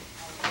to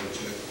cut a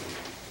check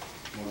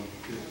for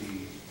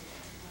 $150,000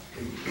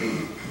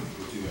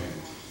 for 2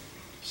 ambulances.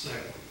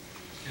 Second.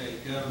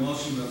 Okay, got a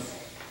motion by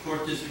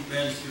Fourth District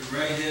Magistrate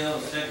Rahal,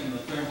 second by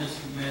Third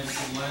District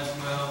Magistrate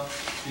Laswell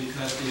to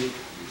cut the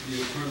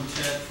approved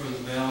check for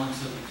the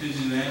balance of the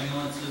 2 new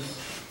ambulances.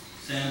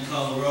 Sam,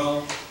 call the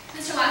roll.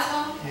 Mr.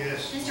 Laswell?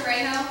 Yes. Mr.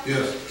 Rahal?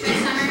 Yes.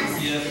 Judge Summers?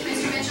 Yes.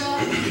 Mr. Mitchell?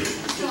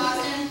 Mr.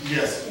 Logston?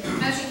 Yes.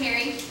 Motion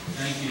carried.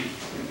 Thank you.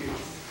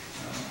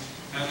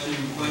 Action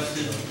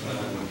requested,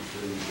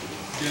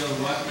 Bill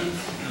Watkins,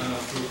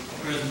 for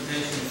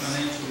presentation of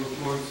financial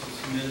reports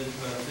submitted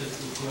by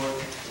Fiscal Court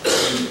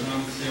in the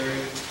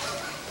commissary.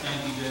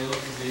 Thank you, Dale,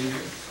 for being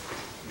here.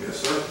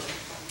 Yes, sir.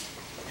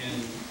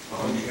 And,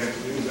 All you have to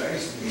do is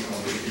ask me,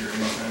 I'll be here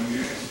anytime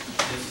you ask.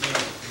 yes, sir.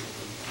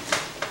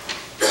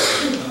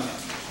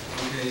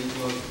 Okay,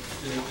 well,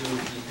 there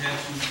was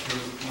attachments for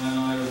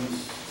line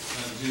items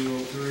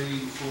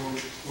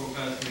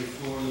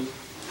 03-4534,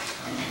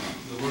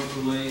 the work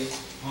release,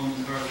 home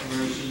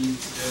incarceration,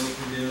 jail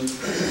for them,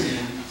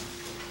 and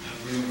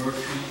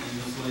reimbursement and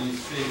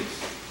miscellaneous fees.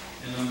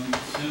 And I'm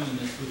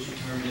assuming that's what you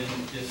turned in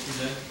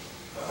yesterday?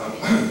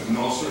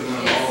 No, sir,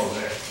 not all of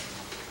that.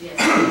 Yes.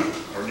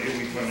 Or did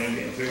we come in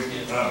and figure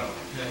it out?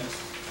 Okay.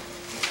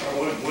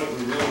 What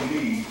we really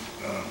need,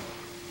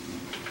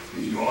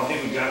 is you all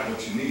haven't got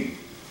what you need.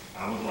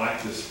 I would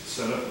like to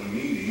set up a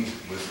meeting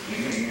with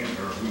Leanne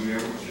or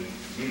whoever it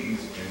means,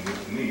 and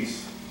with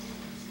Denise,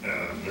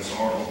 Ms.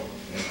 Arnold,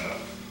 and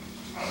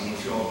I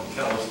want y'all to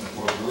tell us, of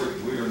course,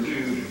 we are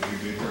new, and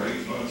we've been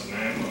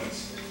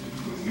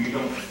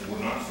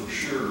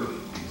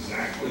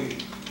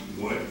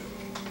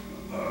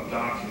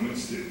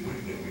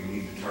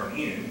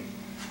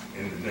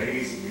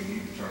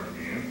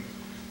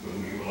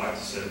like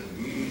to set up a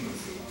meeting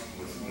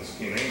with Ms.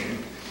 Kennan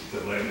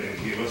to let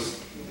and give us,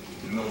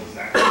 to know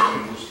exactly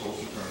when we're supposed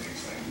to turn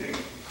these things in.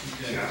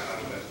 Okay. See,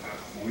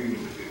 we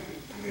would,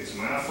 it's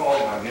my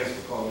fault, I guess,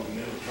 because we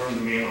never turned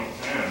them in on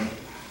time,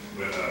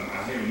 but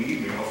I have an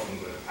email from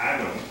the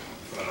item,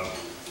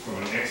 from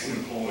an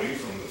ex-employee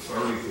from the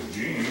 30th of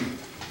June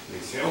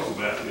that tells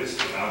about this,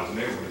 but I was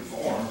never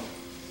informed.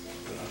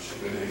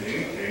 But in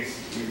any case,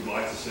 we would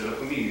like to set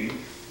up a meeting,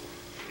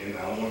 and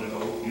I want to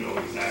know,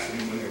 exactly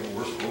whenever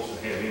we're supposed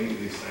to have any of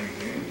these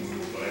things in, and we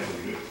will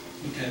gladly do it.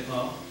 Okay,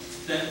 Paul,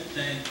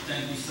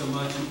 thank you so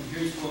much. And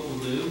here's what we'll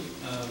do.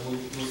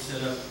 We'll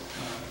set up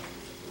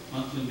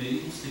monthly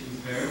meetings to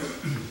compare,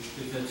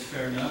 if that's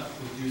fair enough,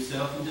 with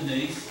yourself and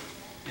Denise.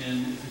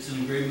 And if it's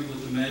in agreement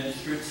with the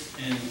magistrates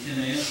and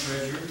Kennan,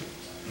 treasurer,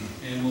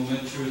 and we'll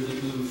make sure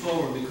that moving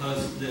forward,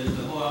 because the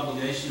whole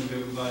obligation of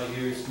everybody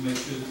here is to make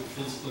sure that we're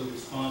fiscally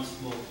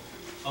responsible,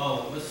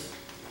 all of us,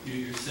 you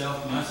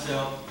yourself,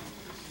 myself,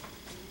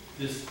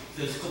 this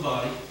fiscal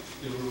body,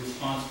 that we're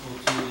responsible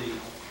to the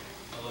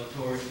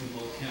electorate in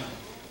Bullitt County.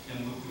 And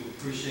we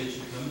appreciate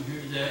you coming here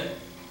today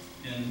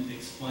and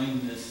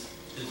explaining this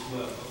as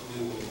well. But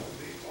we will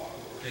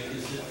take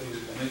this,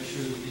 make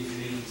sure that these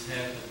meetings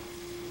happen,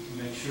 to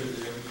make sure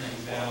that everything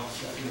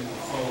balances moving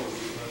forward,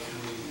 because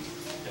we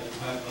have a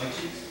tight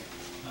budget.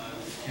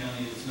 This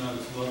county is not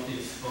as wealthy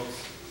as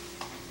folks,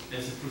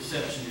 as the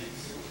perception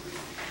is.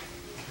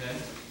 Okay?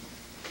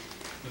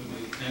 But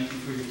we thank you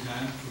for your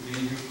time, for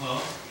being here,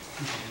 Paul.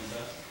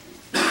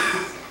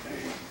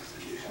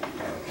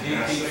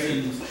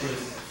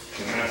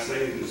 Can I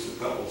say just a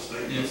couple of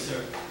statements? Yes,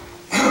 sir.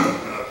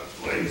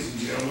 Ladies and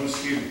gentlemen,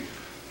 excuse me.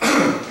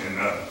 And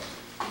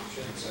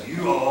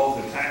you all,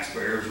 the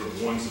taxpayers, are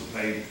the ones that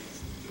pay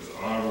the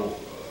honorable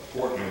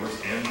court members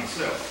and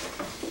myself.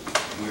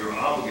 We are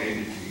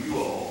obligated to you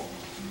all,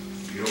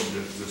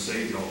 to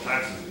save your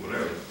taxes or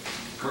whatever.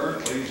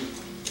 Currently,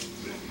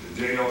 the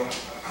jail,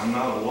 I'm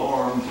not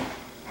alarmed.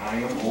 I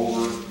am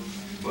over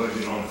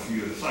budget on a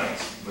few of the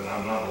things, but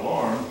I'm not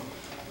alarmed.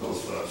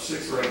 Those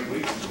 6 or 8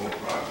 weeks ago,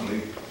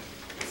 approximately,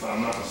 if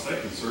I'm not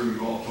mistaken, sir,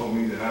 you all told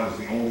me that I was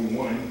the only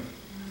one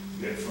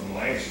that from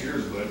last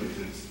year's budget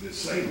that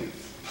saved it.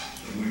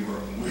 And we were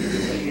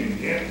in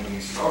debt when we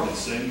started,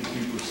 72%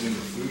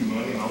 of food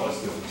money and all that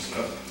different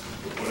stuff.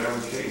 But whatever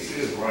the case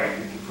is, right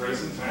at the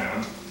present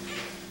time,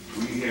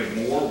 we have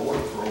more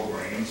work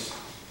programs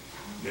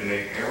than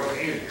they've ever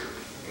had here.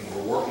 And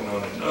we're working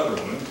on another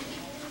one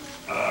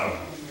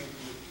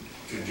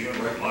to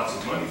generate lots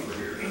of money for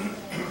here.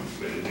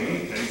 But in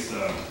any case,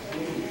 at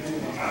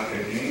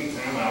any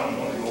time, I don't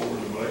want to go over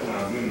the budget.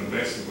 I'm doing the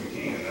best that we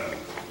can.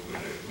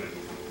 But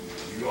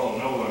you all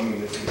know, I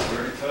mean, it's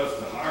very tough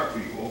to hire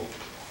people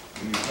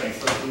when you pay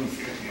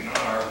 $13.50 an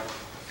hour.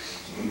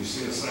 When you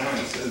see a sign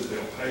that says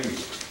they'll pay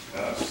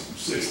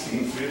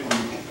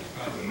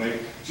 $16.50 to make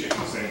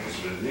chicken sandwiches.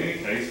 But in any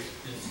case,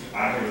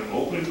 I have an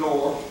open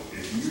door.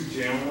 If you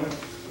gentlemen,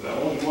 the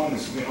only one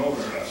that's been over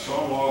there,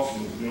 Sean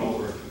Lawson has been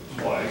over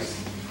twice.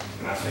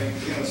 And I think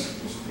Dennis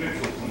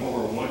Mitchell come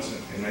over once,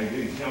 and they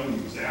didn't tell me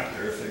he was out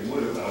there. If they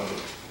would have, I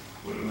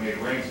would have made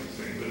arrangements.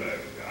 But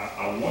I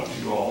want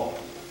you all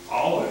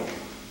of you,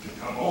 to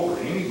come over.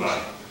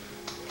 Anybody,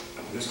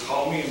 just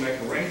call me and make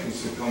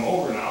arrangements to come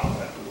over, and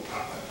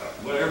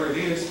whatever it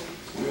is,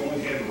 we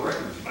only had the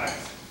records back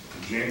to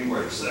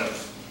January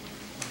 7th.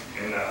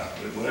 And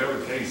whatever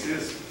the case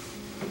is,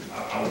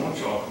 I want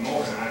you all to come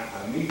over, and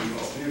I need you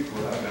all to,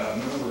 because I've got a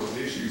number of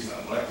issues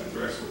I'd like to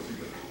address with you.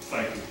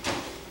 Thank you.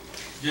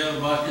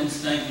 Joe Watkins,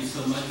 thank you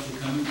so much for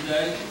coming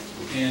today,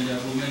 and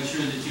we'll make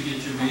sure that you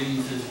get your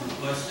meetings as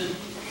requested.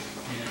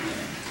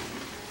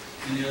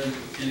 And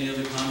any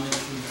other comments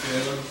from the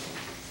trailer?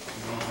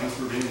 Well, thanks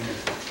for being here.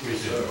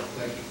 Appreciate it.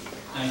 Thank you.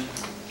 Thank you.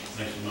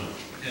 Thanks so much.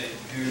 Okay,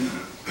 here.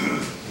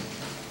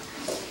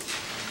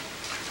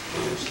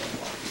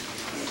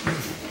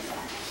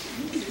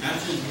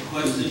 Actions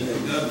requested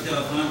for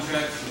GovTel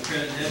contracts for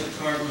credit debit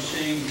card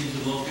machines. These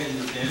are located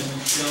at the animal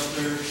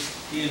shelter,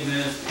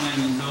 EMS,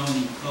 planning and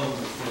zoning, and code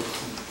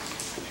enforcement.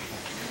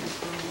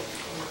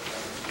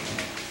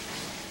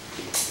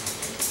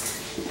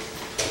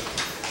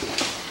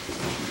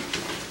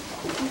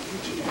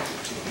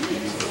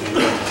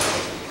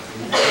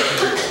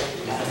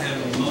 I have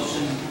a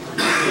motion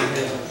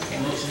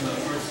by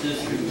First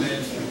District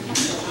Magistrate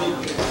Mitchell,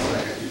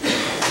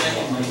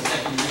 second by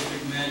Second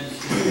District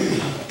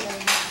Magistrate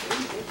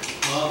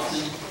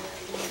Lawson.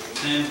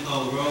 Sam,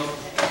 call the roll.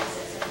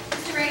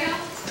 Mr. Rado?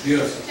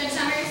 Yes. Judge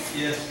Summers?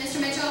 Yes. Mr.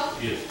 Mitchell?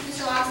 Yes.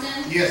 Mr.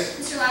 Lawson? Yes.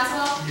 Mr.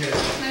 Laswell? Yes.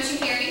 Motion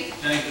carried.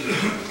 Thank you.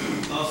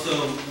 Also,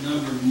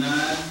 number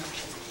 9,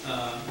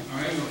 our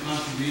annual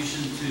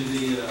contribution to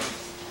the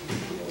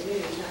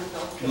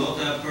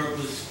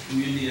Multi-Purpose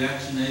Community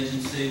Action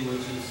Agency,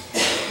 which is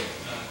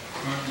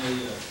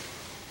currently a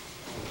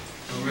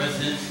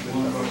residence in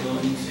one of our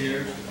buildings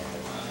here,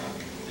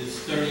 is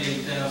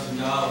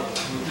 $38,000.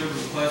 What they're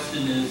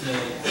requesting is a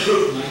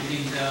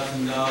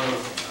 $19,000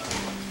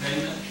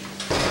 payment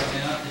right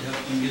now to help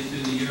them get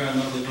through the year. I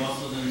know they've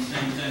also done the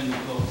same thing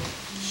with both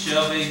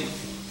Shelby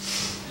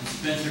and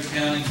Spencer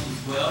counties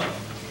as well.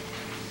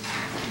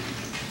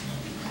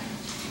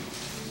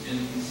 And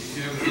if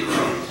you ever get the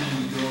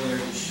opportunity to go there,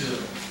 you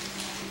should.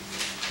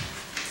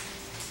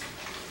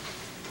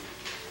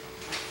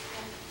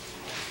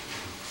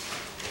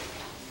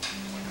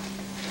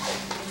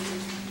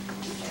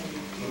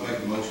 I'd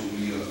like a motion,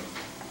 we,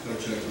 cut a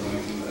check for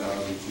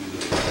 $19,000 to the,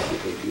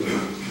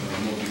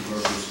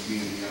 multi-purpose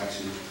community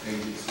action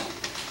agency.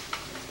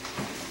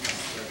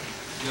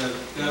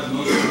 Got a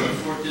motion by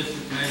Fourth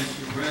District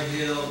Magistrate Red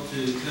Hill to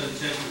cut a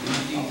check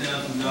of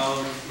 $19,000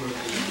 for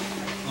the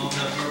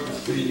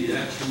multi-purpose community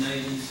action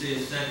agency.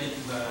 A second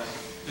by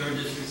Third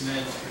District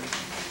Magistrate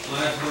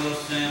Glasgow,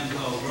 Sam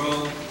Call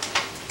roll.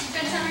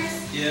 Judge Summers?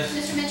 Yes.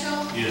 Mr.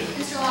 Mitchell? Yes.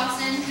 Mr.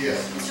 Lawson?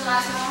 Yes. Mr.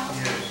 Laswell?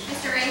 Yes.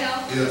 Mr.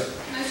 Rahal? Yes.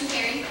 Motion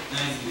carried.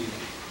 Thank you.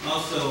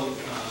 Also,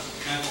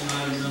 action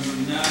item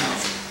number 9.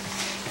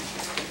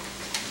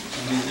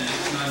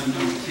 Action item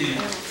number 10.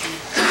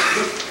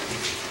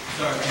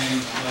 Sorry, Kenny,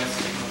 the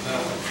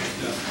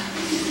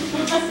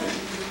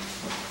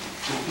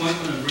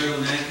appointment of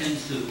Raylan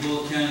Atkins to the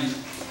Bullitt County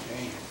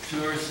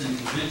Tourist and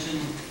Convention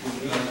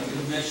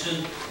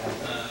Commission.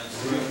 It's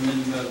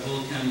recommended by the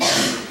Bullitt County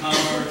Chamber of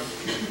Commerce.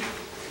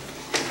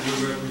 Their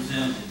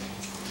representative.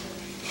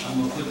 I'm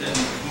going to put that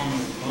in the form of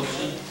a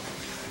motion.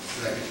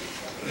 Second.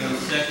 Got a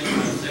second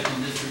by the Second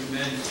District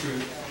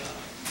Magistrate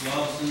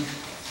Lawson.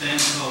 Sam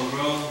call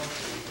roll.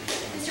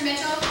 Mr.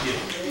 Mitchell?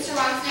 Yes. Mr.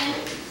 Lawson?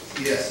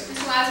 Yes.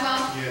 Mr.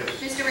 Laswell? Yes.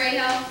 Mr.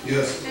 Rahal?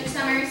 Yes. Judge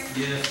Summers?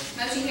 Yes.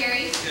 Motion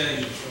carried.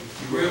 Okay,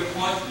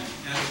 reappointment,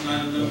 action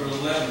item number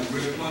 11,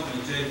 reappointment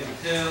of Jay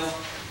Patel.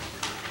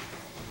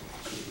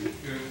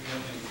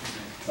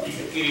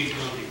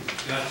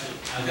 Gotcha,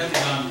 I got the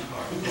Gandhi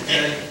card,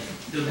 okay?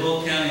 The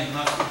Bullitt County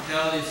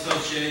Hospitality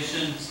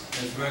Association,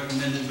 as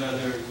recommended by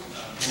their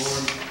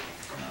board,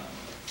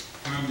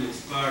 term to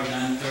expire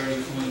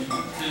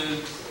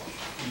 9/30/2022.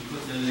 You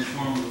put that in the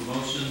form of a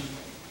motion.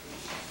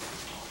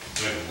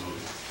 Second motion.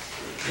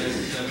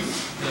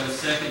 Got a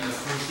second, the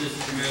First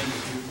District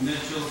Magistrate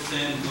Mitchell,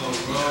 Sam call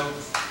roll.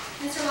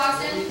 Mr.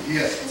 Lawson?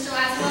 Yes. Mr.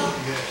 Laswell?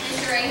 Yes.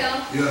 Mr.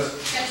 Rahal? Yes.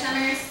 Judge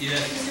Summers?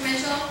 Yes. Mr.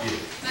 Mitchell?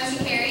 Yes. Motion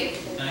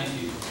carried. Thank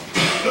you.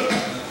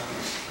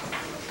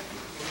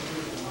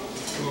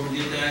 Before we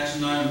get to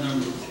action item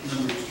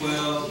number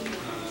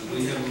 12,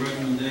 we have a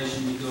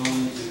recommendation to go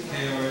into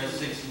KRS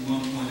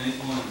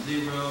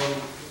 61.810,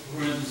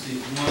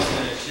 parentheses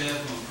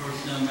 1-F on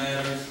personnel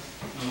matters.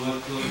 I'd like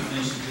to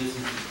finish the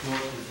business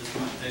report because this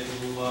might take a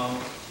little while.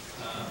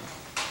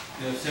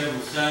 We have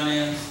several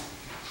sign-ins.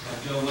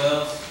 Joe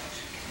Wells.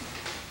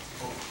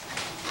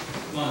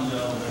 Come on,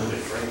 Joe.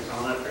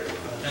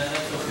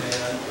 That's okay.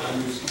 I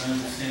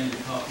understand the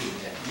copy.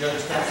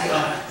 Judge,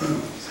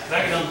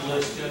 back it on the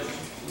list, Judge.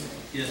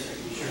 Yes, sir.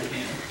 You sure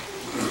can.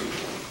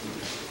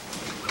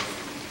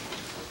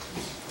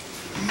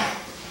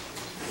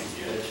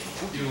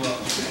 You're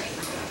welcome.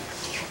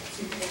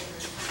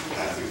 I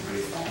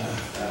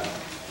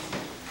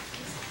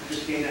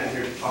just came down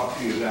here to talk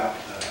to you about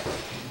the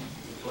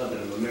club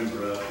that I'm a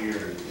member of here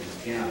in the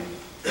county.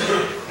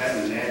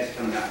 Having an ad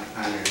coming out in the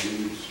Pioneer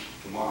News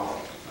tomorrow,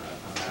 as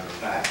a matter of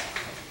fact.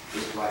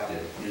 Just like to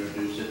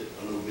introduce it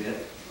a little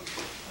bit.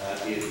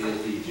 It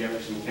is the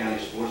Jefferson County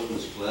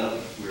Sportsman's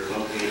Club. We're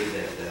located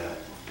at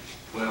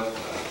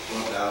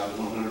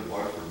 12,100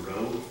 Waterford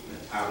Road,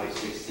 Highway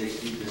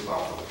 660, just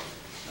off of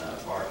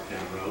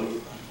Barkertown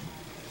Road,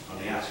 on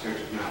the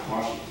outskirts of Mount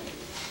Washington.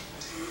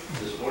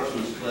 The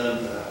Sportsman's Club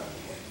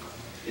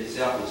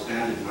itself was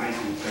founded in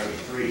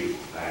 1933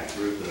 by a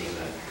group of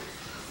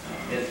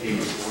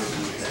educated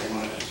sportsmen that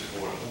wanted to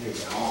support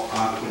all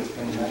positive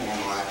and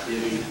normal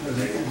activities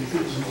related to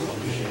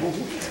sportsmanship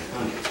and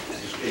hunting and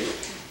fishing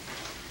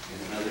and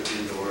other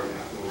indoor and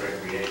outdoor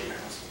recreation.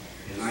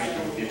 In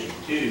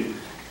 1952,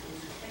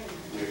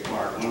 we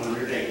acquired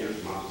 100 acres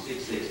along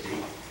 660,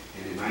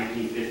 and in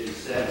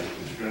 1957,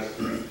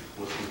 construction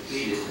was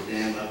completed to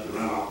dam up the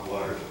runoff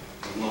water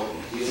from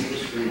local hills and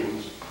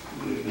streams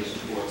to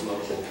support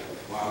local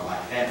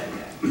wildlife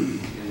habitat.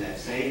 In that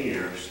same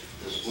year,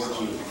 the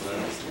Sportsman's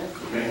Club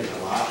erected a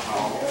lodge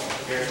hall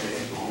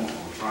caretaker home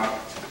on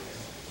property.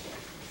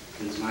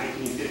 Since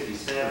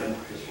 1957,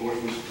 the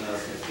Sportsman's Club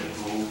has been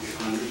home to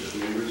hundreds of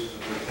members of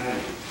their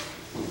family.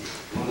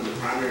 One of the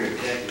primary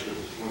objectives of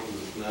the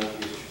Sportsman's Club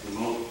is to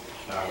promote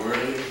by word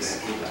and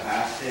example the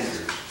high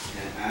standards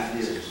and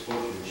ideas of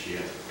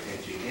sportsmanship and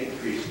to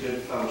increase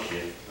good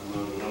fellowship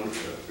among the lovers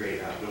of the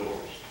great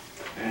outdoors,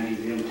 banding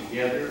them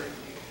together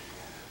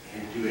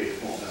into a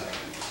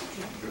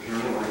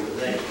fraternal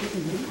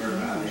organization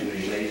whereby they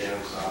may lay down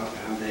a solid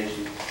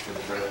foundation for the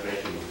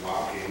preservation of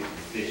wild game and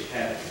fish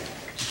habitat.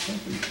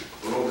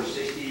 For over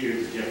 60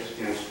 years, the Jefferson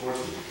County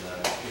Sportsman's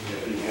Club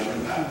has been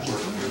governed by a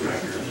board of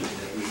directors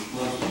that we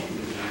mostly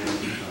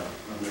are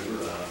a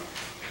member of,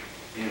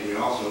 and we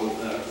also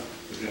are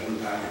governed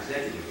by an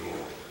executive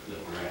board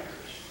of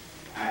directors.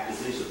 We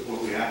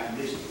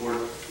actively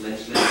support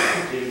legislative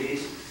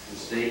activities and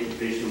state and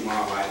fish and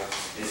wildlife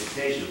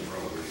education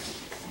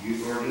programs.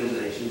 youth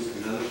organizations,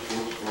 and other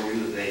sports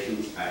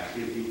organizations'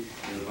 activity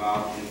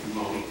involved in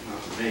promoting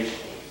conservation.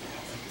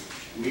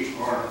 We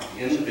are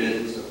in the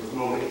business of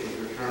promoting a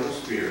fraternal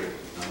spirit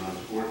among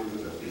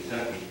sportsmen of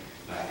Kentucky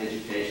by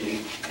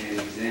education and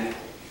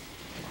example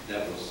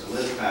that was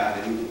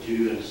solidified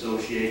into an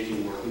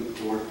association working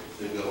toward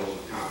the goals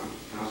of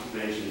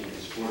conservation and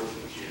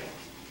sportsmanship.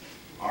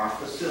 Our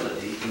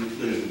facility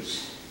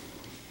includes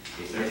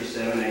a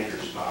 37-acre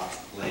stock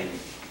lake,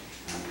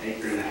 an 1.5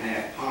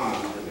 acre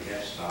pond that we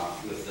have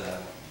stocked with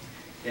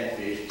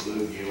catfish,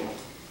 bluegill,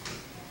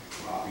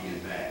 crappie,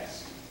 and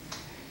bass.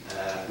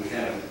 We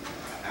have an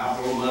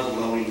outdoor muzzle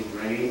loading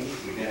range.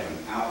 We have an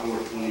outdoor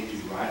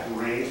 .22 rifle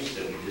range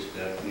that we just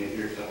put in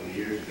here a couple of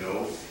years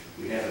ago.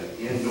 We have an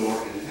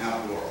indoor and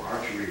outdoor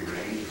archery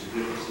range. It's a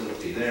good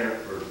facility there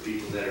for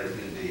people that are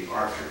into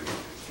archery,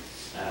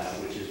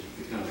 which has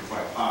become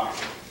quite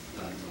popular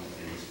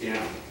in this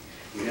county.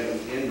 We have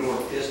an indoor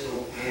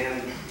pistol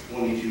and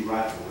 .22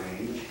 rifle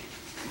range,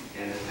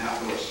 and an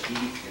outdoor skeet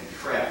and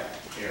trap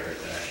area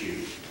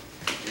shoot.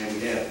 And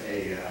we have a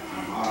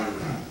modern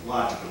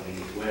lodge building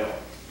as well.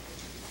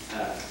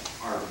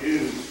 Our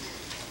dues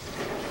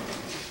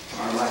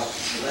are like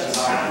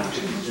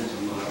 $11.50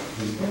 a month.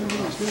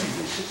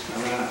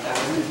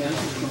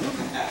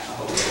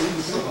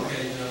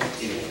 Okay,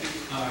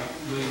 all right,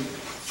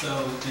 so,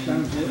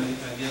 and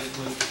I guess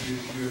what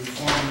you're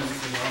informing us,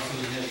 we also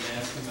had to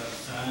ask about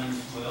signs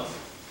as well.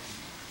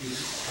 Have you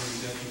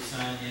got your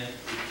sign yet?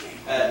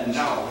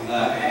 No, I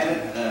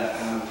haven't.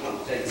 I'm going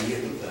to take a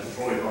hit with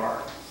Troy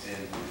Barr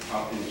and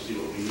talk to him to see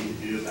what we need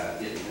to do about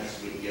getting this,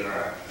 so we can get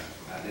our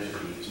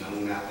identity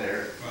known out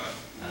there. Right.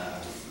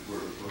 We're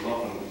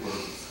working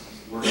with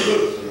some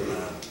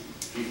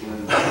people in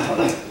the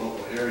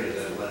local area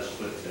that let us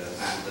put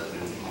signs up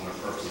on their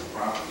personal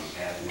property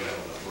as well.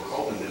 But we're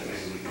hoping that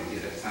maybe we can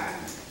get a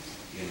sign,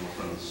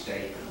 from the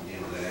state,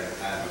 that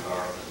advertises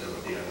our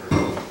facility.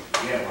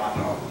 We have a lot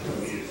of offers in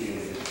the community,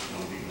 and it's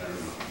going to be better.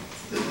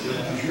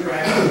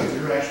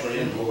 You're actually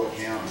in Bullitt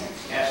County.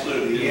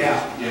 Absolutely, yeah.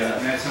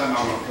 And that's something I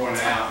want to point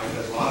out,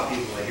 because a lot of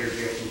people that hear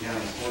Jefferson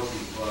County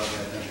Sportsman's Club,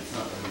 they think it's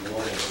something in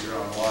Bullitt. You're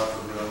on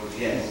Waterford Road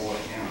in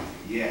Bullitt County.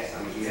 Yes, I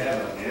mean, we have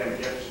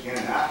Jefferson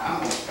County.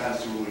 I'm going to try to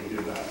see what we can do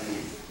about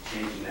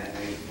changing that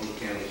name to Bullitt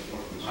County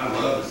Sportsman's Club. I'd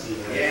love to see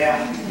that.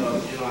 Yeah,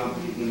 because,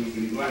 when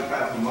you go out and try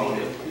to promote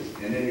it,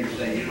 and then you're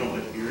saying,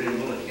 but you're in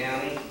Bullitt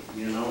County,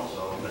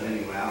 so, but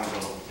anyway, I don't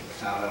know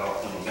how that all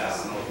come about.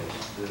 I know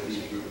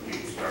these group of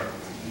people start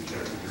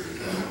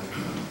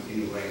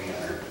anyway.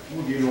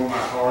 We'll give you one of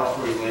my cards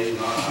for you,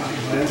 ladies.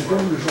 That's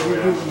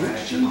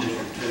District 2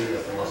 up there,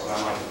 so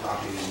I'd like to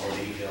talk to you in more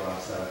detail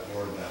outside of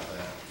court about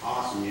that.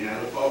 Awesome, I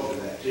look forward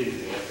to that too.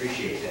 I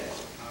appreciate that.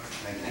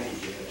 Thank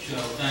you, Judge. So,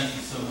 thank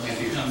you so much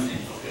for coming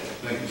in. Okay,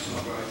 thank you so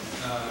much.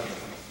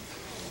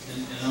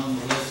 And on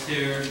the list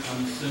here,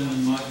 I'm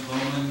assuming Mike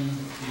Bowman,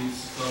 who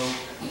spoke,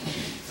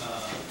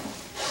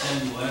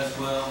 Sandy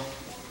Laswell,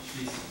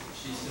 she's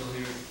still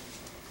here.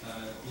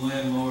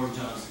 Glenn Moore,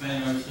 John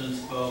Spannerston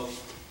spoke,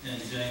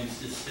 and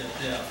James just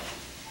stepped out.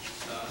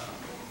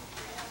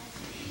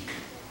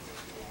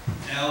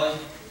 Allie,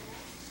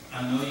 I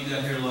know you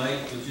got here late.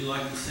 Would you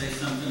like to say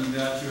something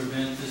about your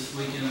event this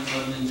weekend at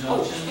Lebanon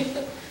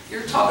Junction?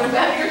 You're talking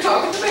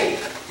to me.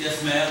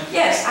 Yes, ma'am.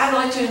 Yes, I'd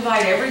like to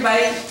invite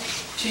everybody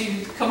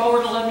to come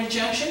over to Lebanon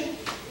Junction,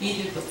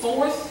 either the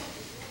 4th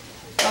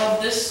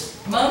of this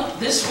month,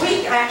 this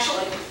week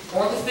actually,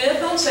 or the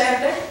 5th on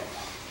Saturday,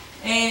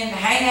 and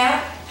hang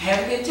out,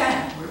 have a good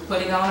time. We're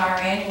putting on our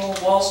annual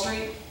Wall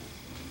Street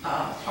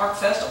Park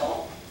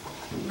Festival.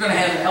 We're going to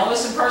have an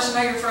Elvis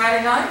impersonator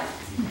Friday night.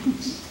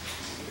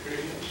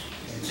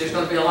 There's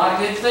going to be a lot of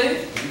good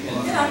food,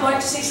 and I'd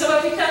like to see some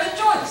of you come and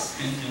join us.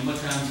 And what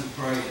time's the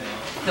parade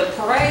out? The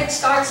parade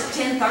starts at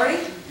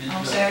 10:30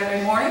 on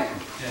Saturday morning.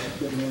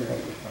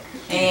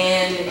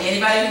 And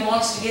anybody who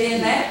wants to get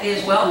in that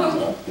is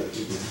welcome.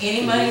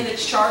 Any money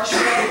that's charged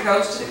for that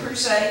goes to the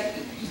crusade.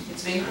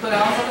 It's being put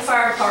on for the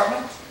fire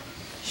department.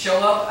 Show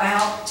up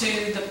out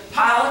to the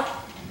pilot,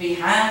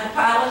 behind the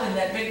pilot in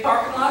that big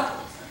parking lot,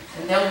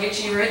 and they'll get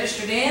you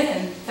registered in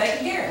and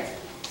taken care of.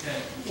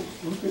 Okay.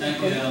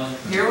 Thank you, Alan.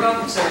 You're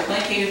welcome, sir.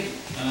 Thank you.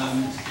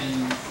 And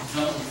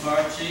Johnson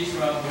Fire Chief,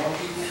 Rob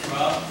Borky.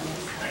 Rob?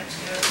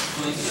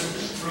 Please,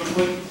 sir. Real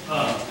quick, I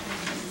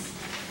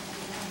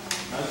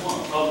just want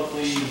to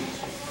publicly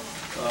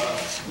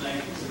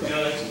thank the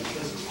judge and the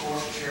fiscal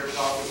court, the sheriff's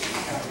office, and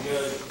the county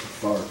judge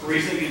for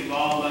recently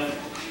involved.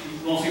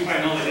 Most people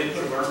probably know they did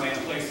put a burn ban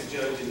in place to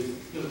judge in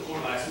fiscal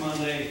court last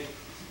Monday.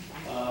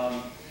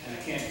 And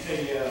I can't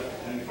tell you,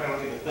 and you probably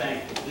don't get to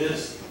thank, but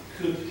this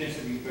could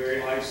potentially be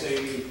very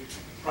life-saving,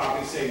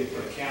 property-saving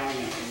for the county.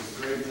 I think it's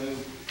a great move.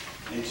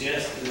 And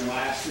just in the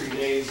last 3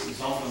 days,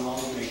 it's off and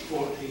on made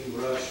 14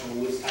 brush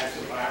on these types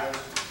of fires.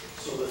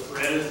 So the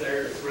threat is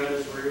there, the threat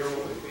is real,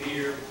 the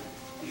fear.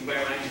 Anybody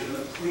around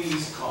you,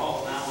 please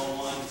call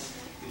 911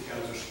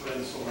 because they're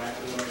spreading so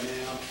rapidly right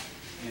now.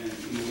 And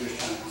we're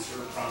just trying to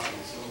conserve property.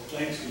 So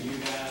thanks to you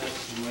guys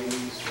and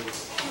ladies for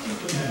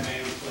putting that ban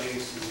in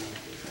place.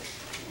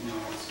 And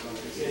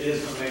it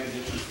is gonna make a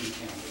difference in the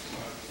county.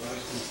 So I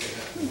just want to say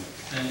that.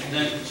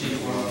 Thank you, Chief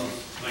Worthy.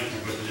 Thank you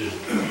for the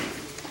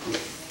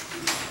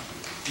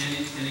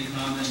Any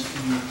comments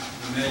from the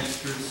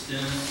magistrates,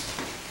 Dennis?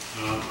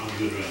 I'm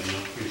good right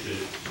now,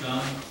 appreciate it.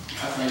 John?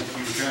 I think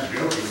you were kind of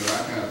joking, but I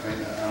kind of think,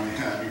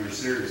 you were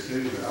serious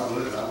too, but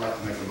I'd like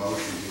to make a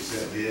motion to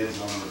accept bids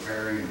on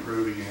repairing,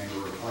 improving, and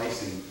or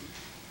replacing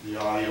the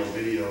audio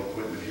video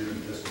equipment here in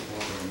the fiscal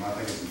courtroom. I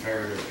think it's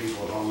imperative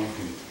people at home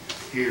can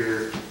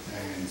hear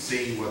and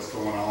see what's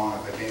going on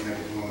if they can't make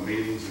it to one of the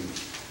meetings.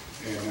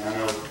 And I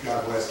know,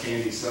 God bless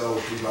Candy So,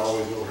 she's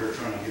always over here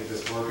trying to get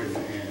this working,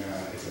 and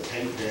it's a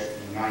tape deck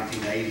in the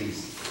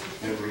 1980s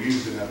that we're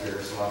using up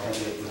there, so I think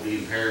it would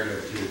be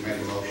imperative to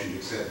make a motion to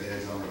accept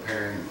bids on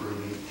repairing,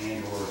 improving,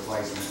 and or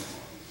replacement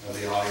of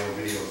the audio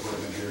video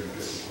equipment here in the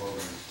fiscal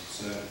courtroom.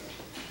 So,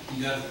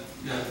 You got it.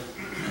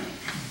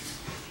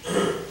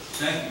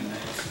 Thank you,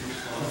 Magistrate.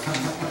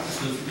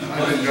 I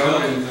wasn't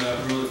joking, but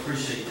I really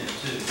appreciate that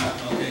too.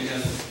 Okay,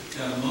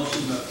 got a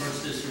motion by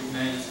First District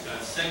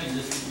Magistrate, Second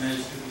District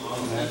Magistrate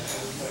Lawson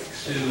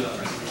to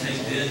take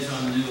bids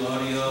on the new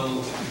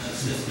audio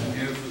system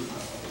here for the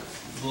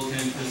Bullitt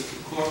County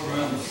Fiscal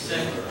Courtroom.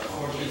 Second,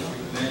 Fourth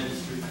District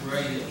Magistrate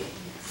Ray,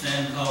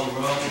 Sam call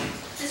roll.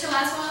 Mr.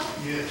 Laswell?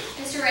 Yes.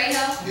 Mr.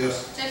 Rahal? Yes.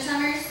 Judge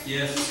Summers?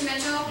 Yes. Mr.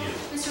 Mitchell? Yes.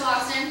 Mr.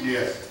 Logston?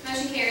 yes.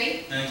 Motion carried.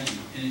 Thank you.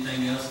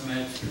 Anything else,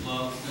 Magistrate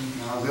Logston?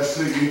 Now, let's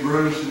see you,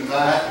 Bruce, in the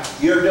back.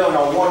 You're doing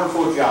a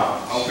wonderful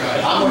job.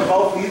 Okay. I'm gonna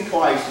vote for you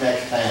twice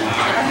next time.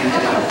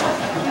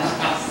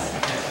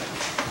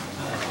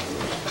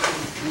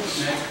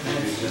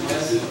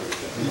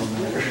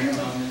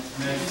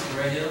 Magistrate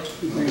Rahal?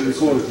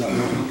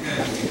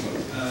 Okay,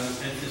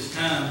 at this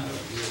time,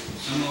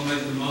 I'm gonna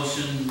make the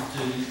motion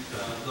to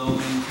go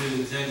into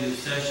executive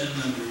session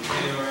under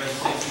KRS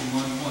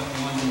 61.10,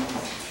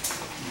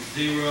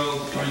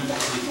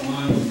 parentheses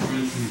 1,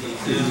 parentheses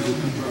 2,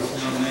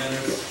 personnel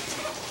matters.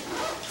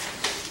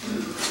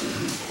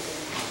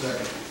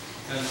 Second.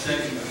 Got a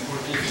second by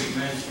Fourth District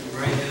Magistrate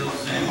Rahal,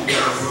 Sam,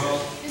 roll.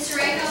 Mr.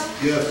 Rahal?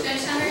 Yes.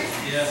 Judge Summers?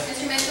 Yes.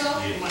 Mr. Mitchell?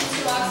 Yes.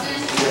 Mr. Logston?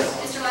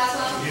 Mr.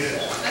 Laswell?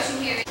 Motion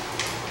carried.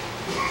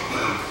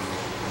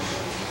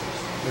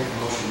 Make a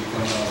motion to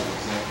come out of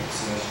executive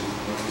session,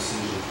 no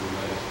decisions were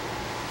made.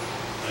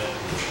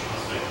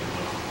 I'll second the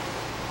motion.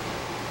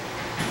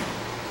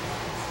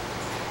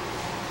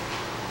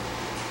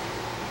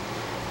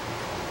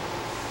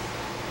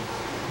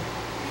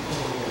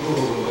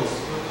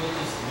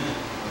 Just a minute.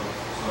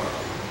 Sorry.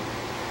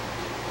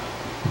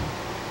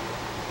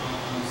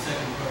 On the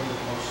second part of the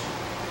motion,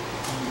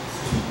 on the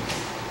decision.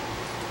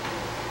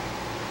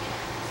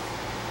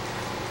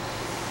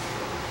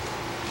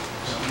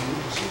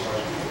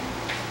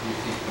 You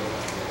keep going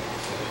back there.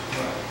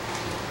 Right.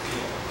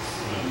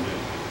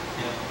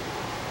 Yeah.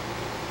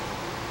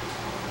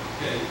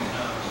 Okay,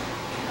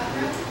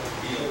 Buckrow?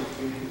 yeah.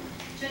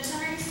 Judge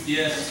Summers?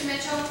 Yes. Mr.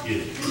 Mitchell?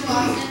 Yes. Mr.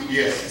 Logston?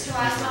 Yes. Mr.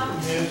 Laswell?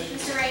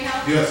 Mr. Rahal?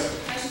 Yes.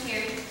 Motion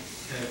carried.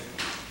 Okay.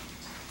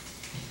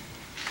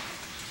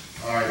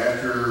 All right,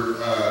 after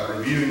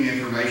reviewing the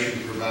information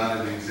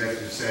provided in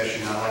executive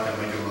session, I'd like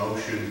to make a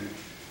motion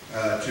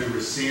to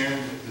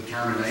rescind the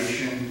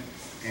termination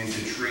and to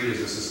treat as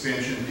a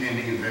suspension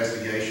pending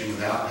investigation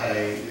without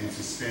pay, and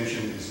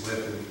suspension is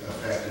lifted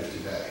effective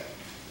today.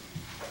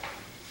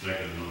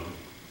 Second motion.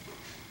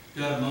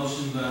 Got a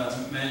motion by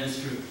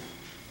Magistrate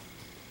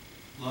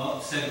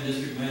Second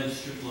District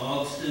Magistrate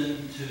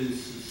Logston to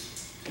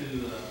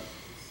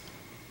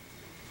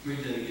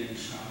read that again,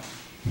 Sean.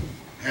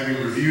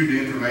 Having reviewed the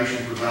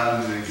information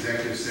provided in the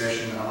executive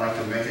session, I'd like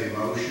to make a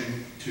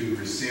motion to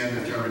rescind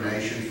the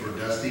termination for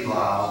Dusty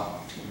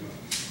Lyle,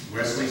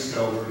 Wesley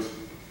Stover,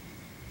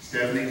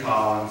 Stephanie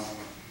Collins,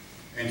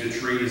 and to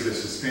treat as a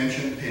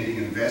suspension pending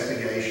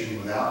investigation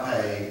without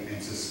pay,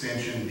 and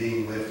suspension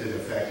being lifted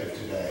effective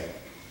today.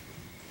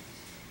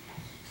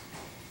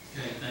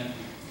 Okay, thank you.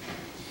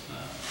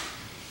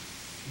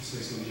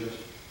 Say something, Judge?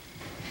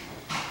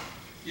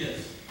 Yes.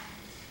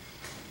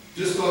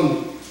 Just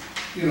on,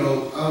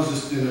 I was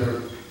just in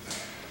there,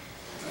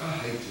 I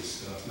hate this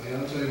stuff, man.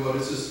 I'll tell you what,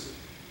 it's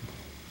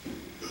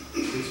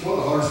one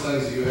of the hardest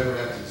things that you ever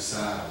have to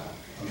decide on.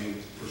 I mean,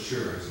 for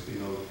sure,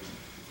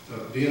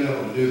 being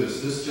able to do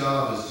this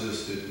job is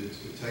just,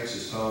 it takes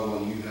its toll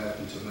when you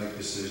happen to make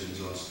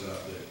decisions on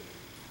stuff that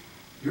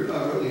you're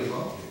not really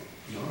involved in, to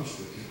be honest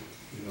with you.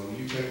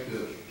 You take the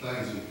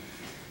things, and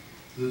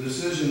the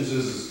decisions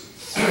is,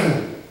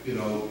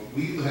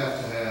 we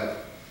have to have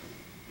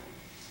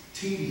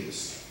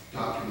tedious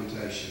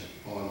documentation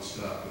on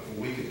stuff before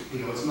we can,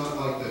 it's not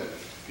like that.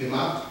 In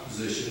my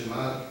position, in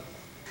my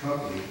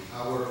company,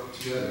 I work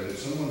together. If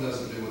someone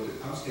doesn't do what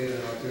I'm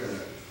standing right there,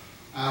 and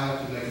I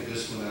have to make a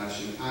discipline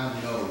action. I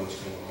know what's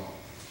going on.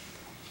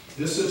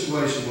 This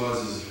situation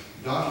is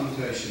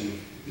documentation.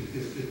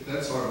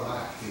 That's our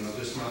lack,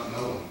 just not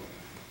knowing.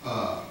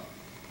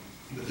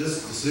 But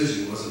this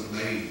decision wasn't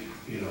made,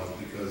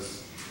 because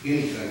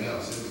anything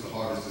else. It was the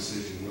hardest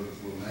decision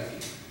we're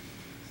making.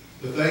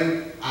 The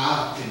thing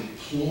I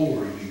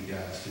implore you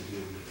guys to do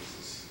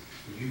is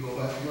If you go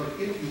back to work,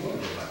 if you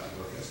want to go back to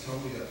work, that's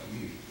totally up to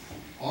you.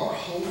 Our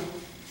whole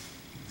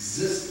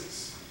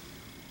existence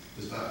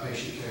is about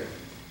patient care.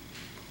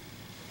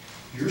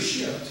 Your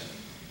shift,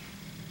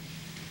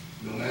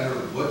 no matter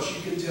what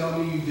you can tell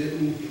me you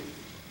didn't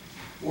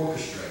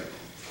orchestrate,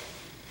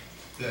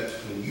 that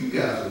when you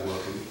guys are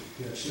working,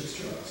 you have 6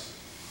 trucks.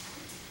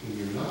 When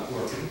you're not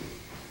working,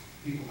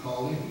 people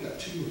call in, you got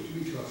 2 or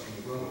 3 trucks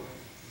on the road.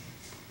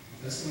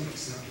 That's not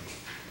acceptable.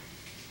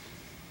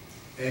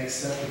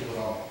 Acceptable at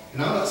all.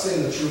 And I'm not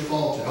saying that's your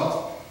fault at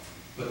all,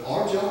 but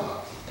our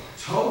job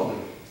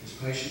totally is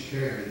patient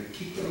care and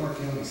keeping our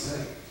county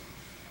safe.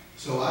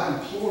 So I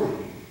implore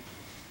you,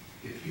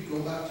 if you go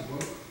back to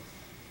work,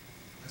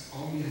 that's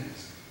all we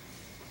ask.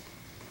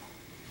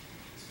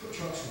 Let's put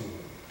trucks on the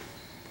road.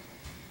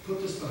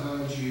 Put this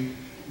behind you,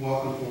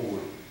 walking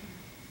forward.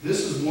 This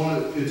is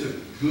it's a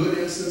good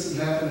instance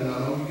that happened, and I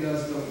know you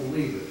guys don't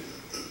believe it,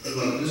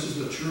 but this is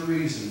the true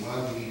reason why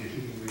we need a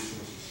human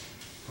resources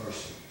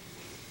person.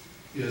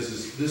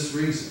 Is this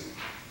reason.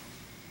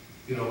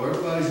 You know,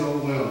 everybody's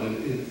overwhelmed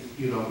and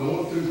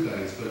going through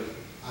things, but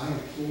I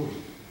implore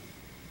you,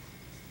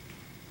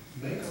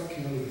 make our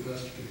county the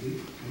best it can be.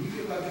 When you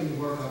get back into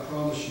work, I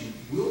promise you,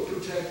 we'll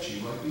protect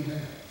you like we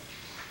have.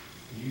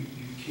 You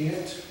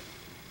can't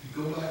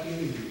go back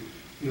in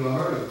and I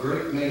heard a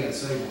great man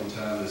say one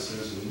time that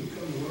says, when you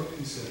come to work,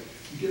 he said,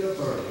 you get up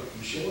early,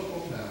 you show up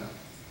on time,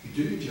 you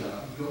do your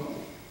job, you go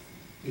home.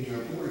 And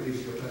your employer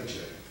gives you a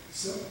paycheck.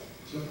 Simple.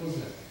 Simple as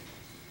that.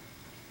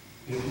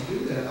 And if you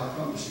do that, I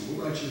promise you,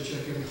 we'll write you a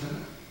check every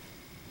time.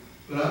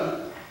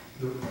 But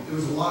there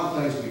was a lot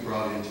of things we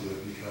brought into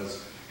it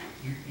because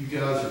you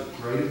guys are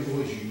great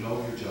employees, you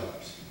know your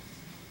jobs.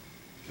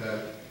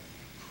 Okay?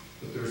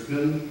 But there's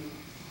been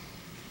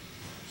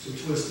some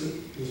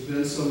twisting, there's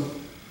been some,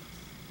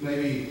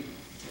 maybe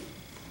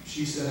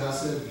she said, I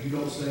said, you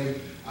don't say,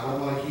 I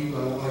don't like you,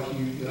 I don't like you.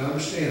 And I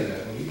understand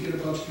that. When you get a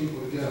bunch of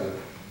people together,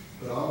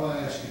 but all I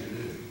ask you to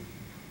do,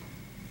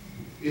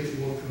 if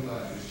you want to come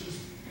back, is just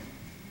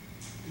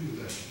do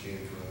the best you can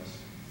for us.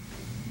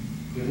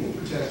 And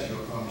we'll protect you,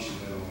 I promise you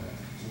that on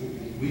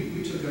that.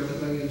 We took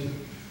everything into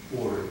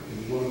order,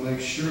 and we want to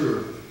make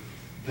sure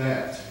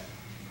that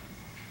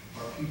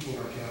our people in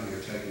our county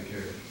are taken care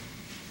of.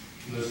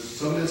 And there's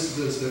some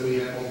incidents that we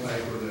have on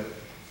paper that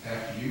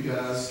after you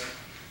guys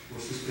were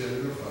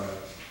suspended or fired,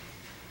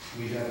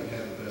 we haven't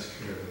had the best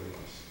care of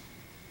us.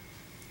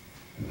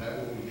 And that's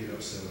what we get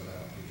upset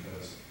about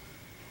because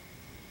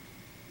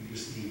we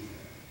just need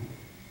that.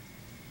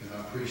 And I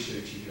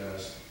appreciate you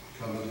guys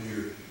coming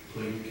here,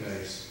 pleading your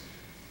case,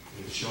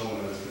 and showing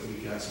us that we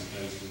got some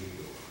things to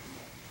do.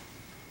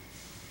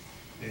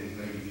 And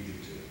maybe you do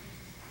too.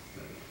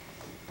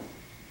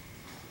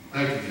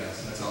 Thank you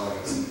guys. That's all I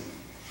got to say.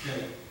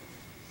 Okay.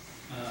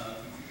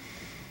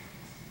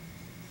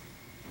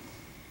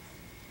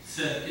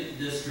 Second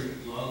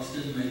District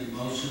Logston made the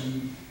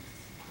motion.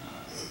 I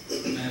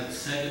have a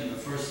second. The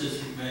First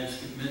District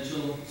Magistrate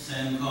Mitchell.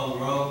 Sam, call the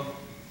roll.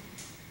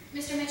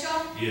 Mr.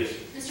 Mitchell? Yes.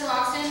 Mr.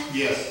 Logston?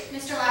 Yes.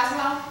 Mr.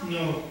 Laswell?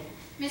 No.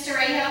 Mr.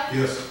 Rahal?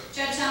 Yes.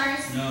 Judge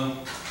Summers?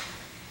 No.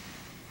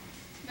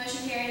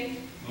 Motion carried.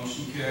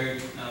 Motion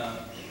carried.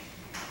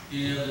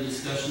 Any other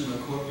discussion by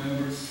court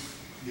members?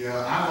 Yeah,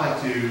 I'd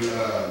like to, I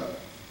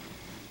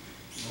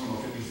don't know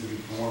if it needs to be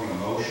forming a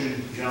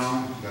motion,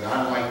 John, but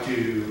I'd like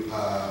to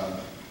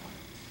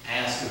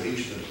ask of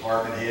each of the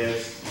department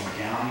heads in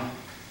the county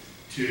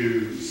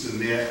to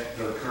submit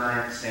their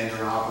current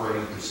standard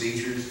operating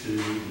procedures to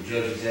the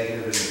judge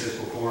executive and the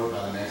fiscal court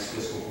by the next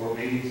fiscal court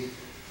meeting.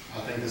 I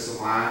think this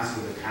aligns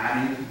with the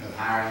timing of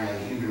hiring a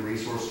human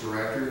resource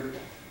director.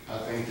 I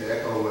think to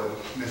echo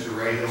what Mr.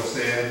 Rahal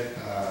said,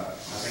 I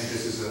think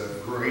this is a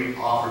great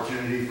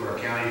opportunity for our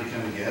county to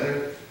come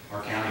together.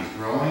 Our county's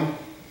growing,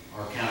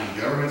 our county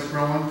government's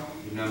growing,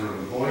 the number of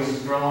employees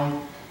is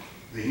growing.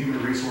 The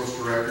human resource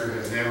director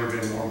has never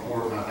been more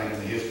important, I think, in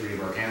the history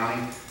of our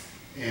county.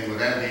 And with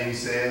that being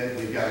said,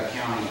 we've got a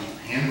county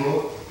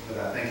handbook that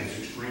I think is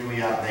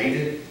extremely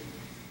outdated.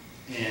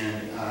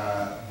 And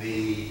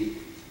the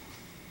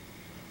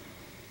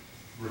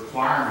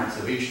requirements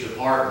of each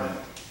department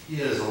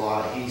is a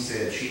lot of he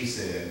said, she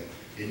said.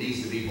 It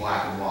needs to be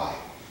black and white.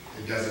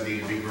 It doesn't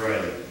need to be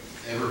gray.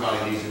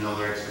 Everybody needs to know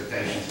their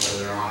expectations,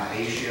 whether they're on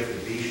an A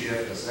shift, a B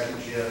shift, a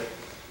second shift,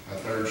 a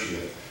third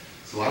shift.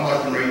 So I'd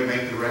like to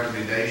make the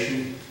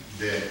recommendation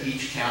that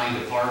each county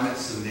department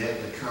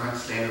submit the current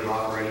standard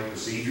operating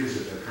procedures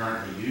that they're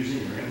currently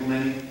using or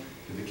implementing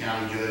to the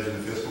county judge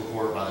and the fiscal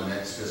court by the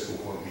next fiscal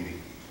court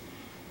meeting.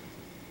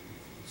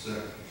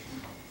 Second.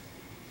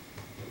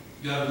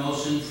 Got a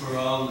motion for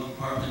all the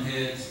department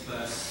heads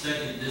by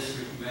Second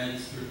District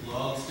Magistrate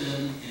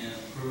Logston and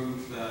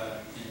approved by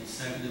and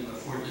seconded by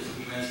Fourth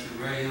District Magistrate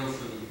Rahal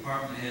for the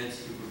department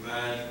heads to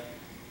provide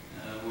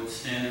with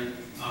standard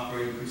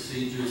operating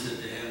procedures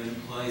that they have in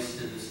place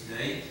to this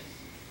date.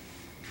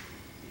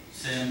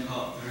 Sam,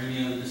 are there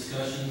any other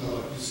discussion?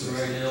 Mr.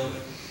 Rahal?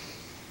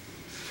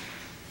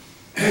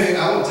 And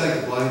I won't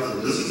take the blame for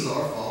it. This is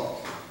our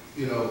fault.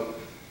 You know,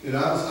 and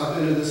I've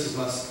been in this as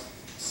my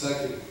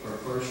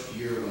first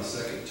year of my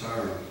second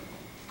term,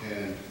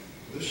 and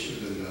this should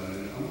have been done,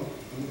 and I'm gonna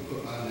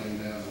put my name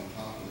down on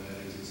top of that,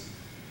 is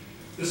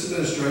this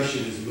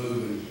administration is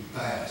moving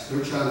fast.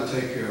 They're trying to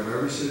take care of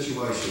every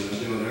situation.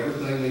 They're doing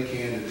everything they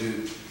can to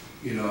do,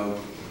 you know,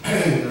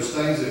 there's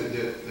things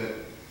that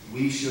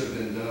we should have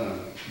been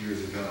done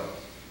years ago,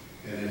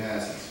 and it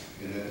hasn't.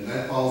 And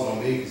that falls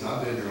on me because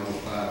I've been here almost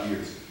 5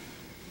 years.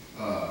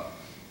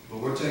 But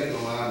we're taking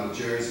a line with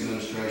Jerry's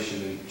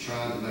administration and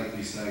trying to make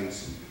these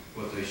things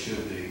what they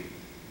should be.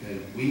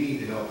 And we need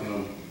to help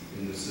him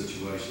in this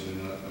situation. And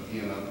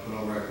again, I put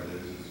on record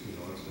that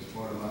it's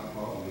part of my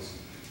problem.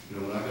 You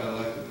know, when I got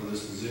elected for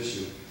this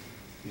position,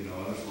 you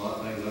know, there's a lot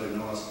of things I didn't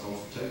know I was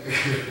supposed to take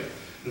care of.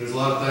 There's a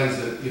lot of things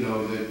that, you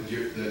know, that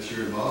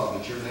you're involved,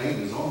 that your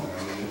name is on there.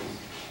 I mean,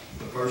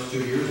 the first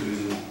 2 years we was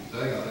in the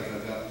thing, I think I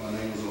got, my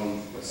name was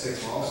on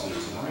 6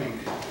 lawsuits, and I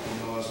didn't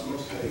know I was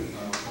supposed to.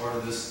 I'm a part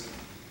of this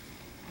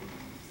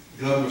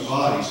government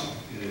body,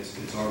 and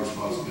it's our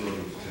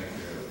responsibility to take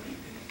care of it.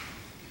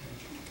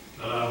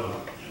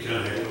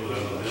 Kind of echo that a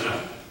little bit.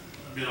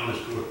 I've been on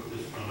this court,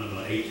 I'm in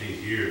my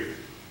 18th year,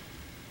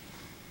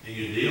 and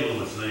you're dealing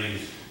with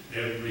things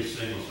every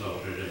single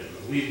solitary day.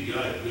 But we've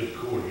got a good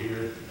court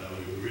here.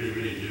 We really,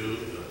 really do.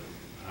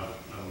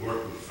 I've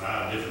worked with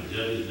 5 different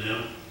judges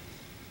now,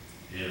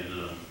 and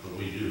but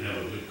we do have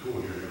a good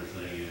court here and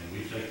everything, and we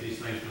take these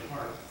things to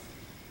heart.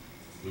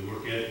 We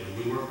work at it,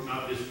 we work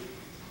not just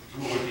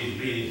come over to these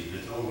meetings and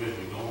it's over with,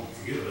 we're going to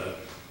forget about it.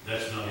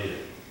 That's not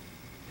it.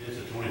 It's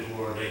a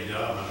 24-hour day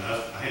job. I mean,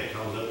 I had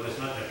calls up last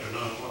night after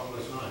 9 o'clock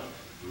last night.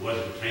 It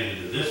wasn't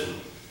pertaining to this one,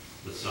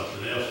 but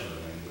something else and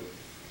everything.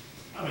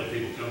 But I've had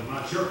people come to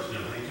my church and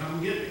everything, come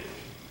and get me.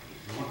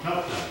 I want to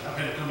talk to them. I've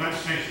had to come back to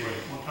sanctuary.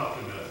 I want to talk to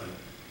them about things.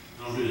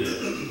 I don't do that.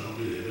 I don't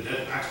do that. But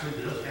that actually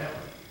does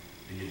happen.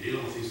 And you're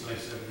dealing with these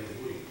things 7 days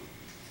a week.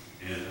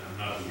 And I'm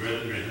not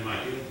regretting or anything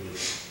like it, but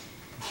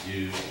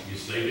you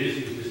stay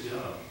busy with this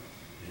job.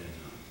 And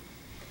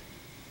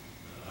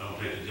I don't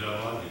take the job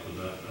lightly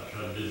because I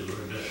try to do the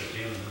very best I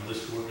can, and then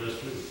this court does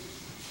too.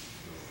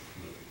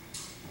 But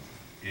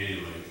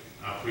anyway,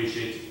 I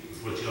appreciate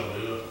what y'all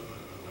do,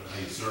 how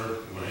you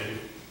serve, what have you.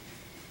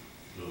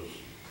 Because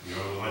you're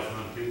all the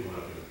lifeline people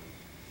out there.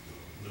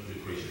 So, we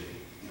appreciate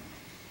it.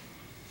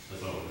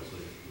 That's all I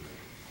say.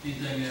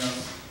 Anything else?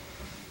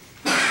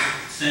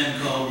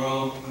 Sam, call the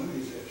roll.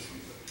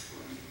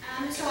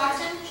 Mr.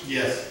 Watson?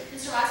 Yes.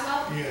 Mr.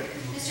 Laswell? Yes.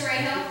 Mr.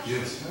 Rahal?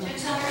 Yes. Judge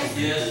Summers?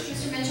 Yes.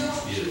 Mr. Mitchell?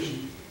 Yes.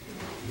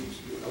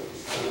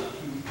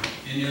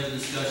 Any other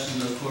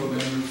discussion of court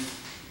members?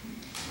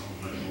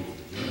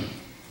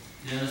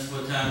 Dennis,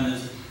 what time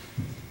is it?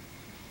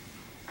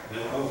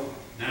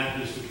 Now,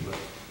 Mr.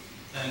 Clerk.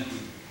 Thank you.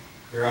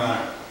 Your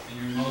Honor, And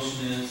your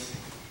motion is?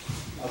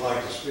 I'd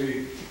like to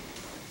speak.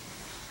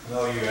 I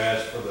know you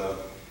asked for the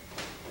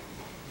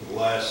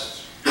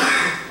last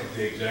of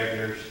the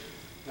executors.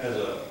 As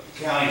a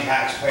county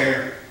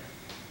taxpayer,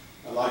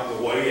 I'd like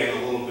to weigh in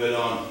a little bit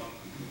on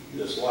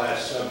this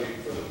last subject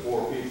for the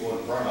 4 people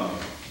in front of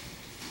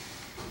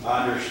me.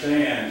 I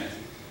understand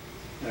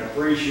and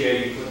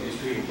appreciate you putting these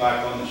people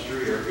back on the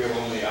street or give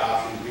them the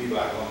option to be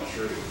back on the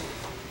street.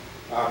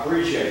 I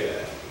appreciate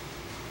that.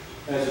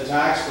 As a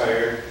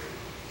taxpayer,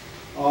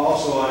 I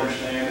also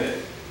understand that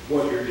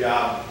what your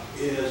job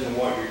is and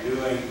what you're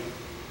doing,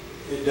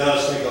 it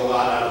does take a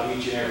lot out of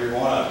each and every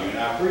one of you, and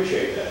I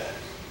appreciate that.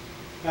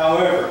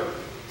 However,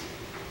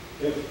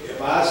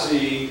 if I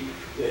see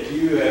that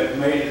you have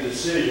made a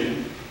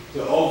decision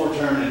to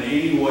overturn in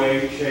any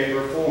way, shape,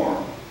 or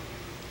form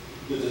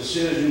the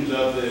decisions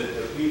of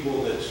the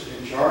people that's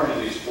in charge of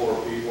these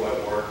 4 people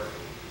at work,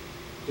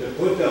 to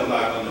put them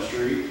back on the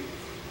street,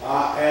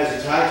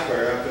 as a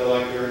taxpayer, I feel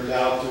like they're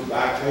entitled to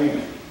back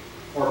payment,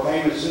 or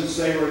payment since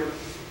they were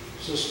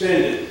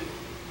suspended.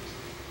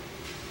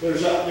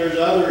 There's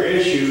other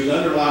issues,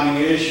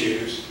 underlying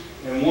issues.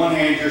 On one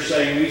hand, you're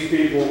saying these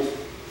people,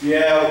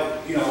 yeah,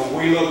 you know,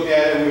 we looked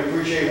at it and we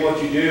appreciate what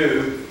you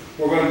do.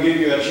 We're going to give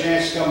you a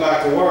chance to come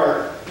back to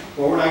work,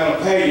 but we're not going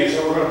to pay you,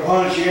 so we're going to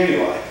punish you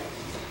anyway.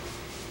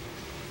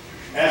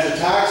 As a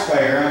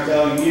taxpayer, I'm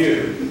telling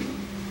you,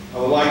 I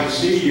would like to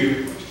see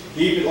you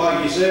keep it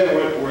like you said,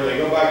 where they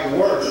go back to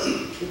work.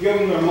 But give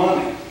them their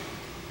money.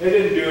 They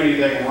didn't do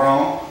anything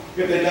wrong.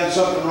 If they done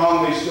something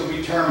wrong, they'd still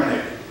be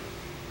terminated.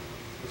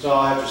 That's all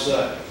I have to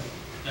say.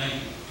 Thank you.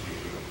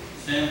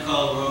 Sam,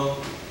 call the roll.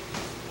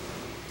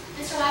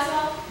 Mr.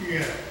 Laswell?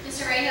 Yes.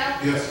 Mr.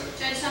 Rahal? Yes.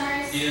 Judge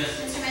Summers? Yes.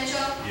 Mr.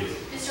 Mitchell? Yes.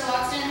 Mr.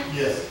 Loxton?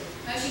 Yes.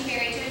 Motion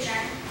carried to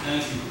adjourn.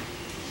 Thank you.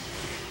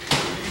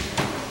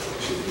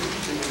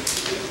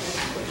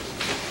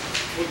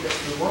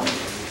 Good morning.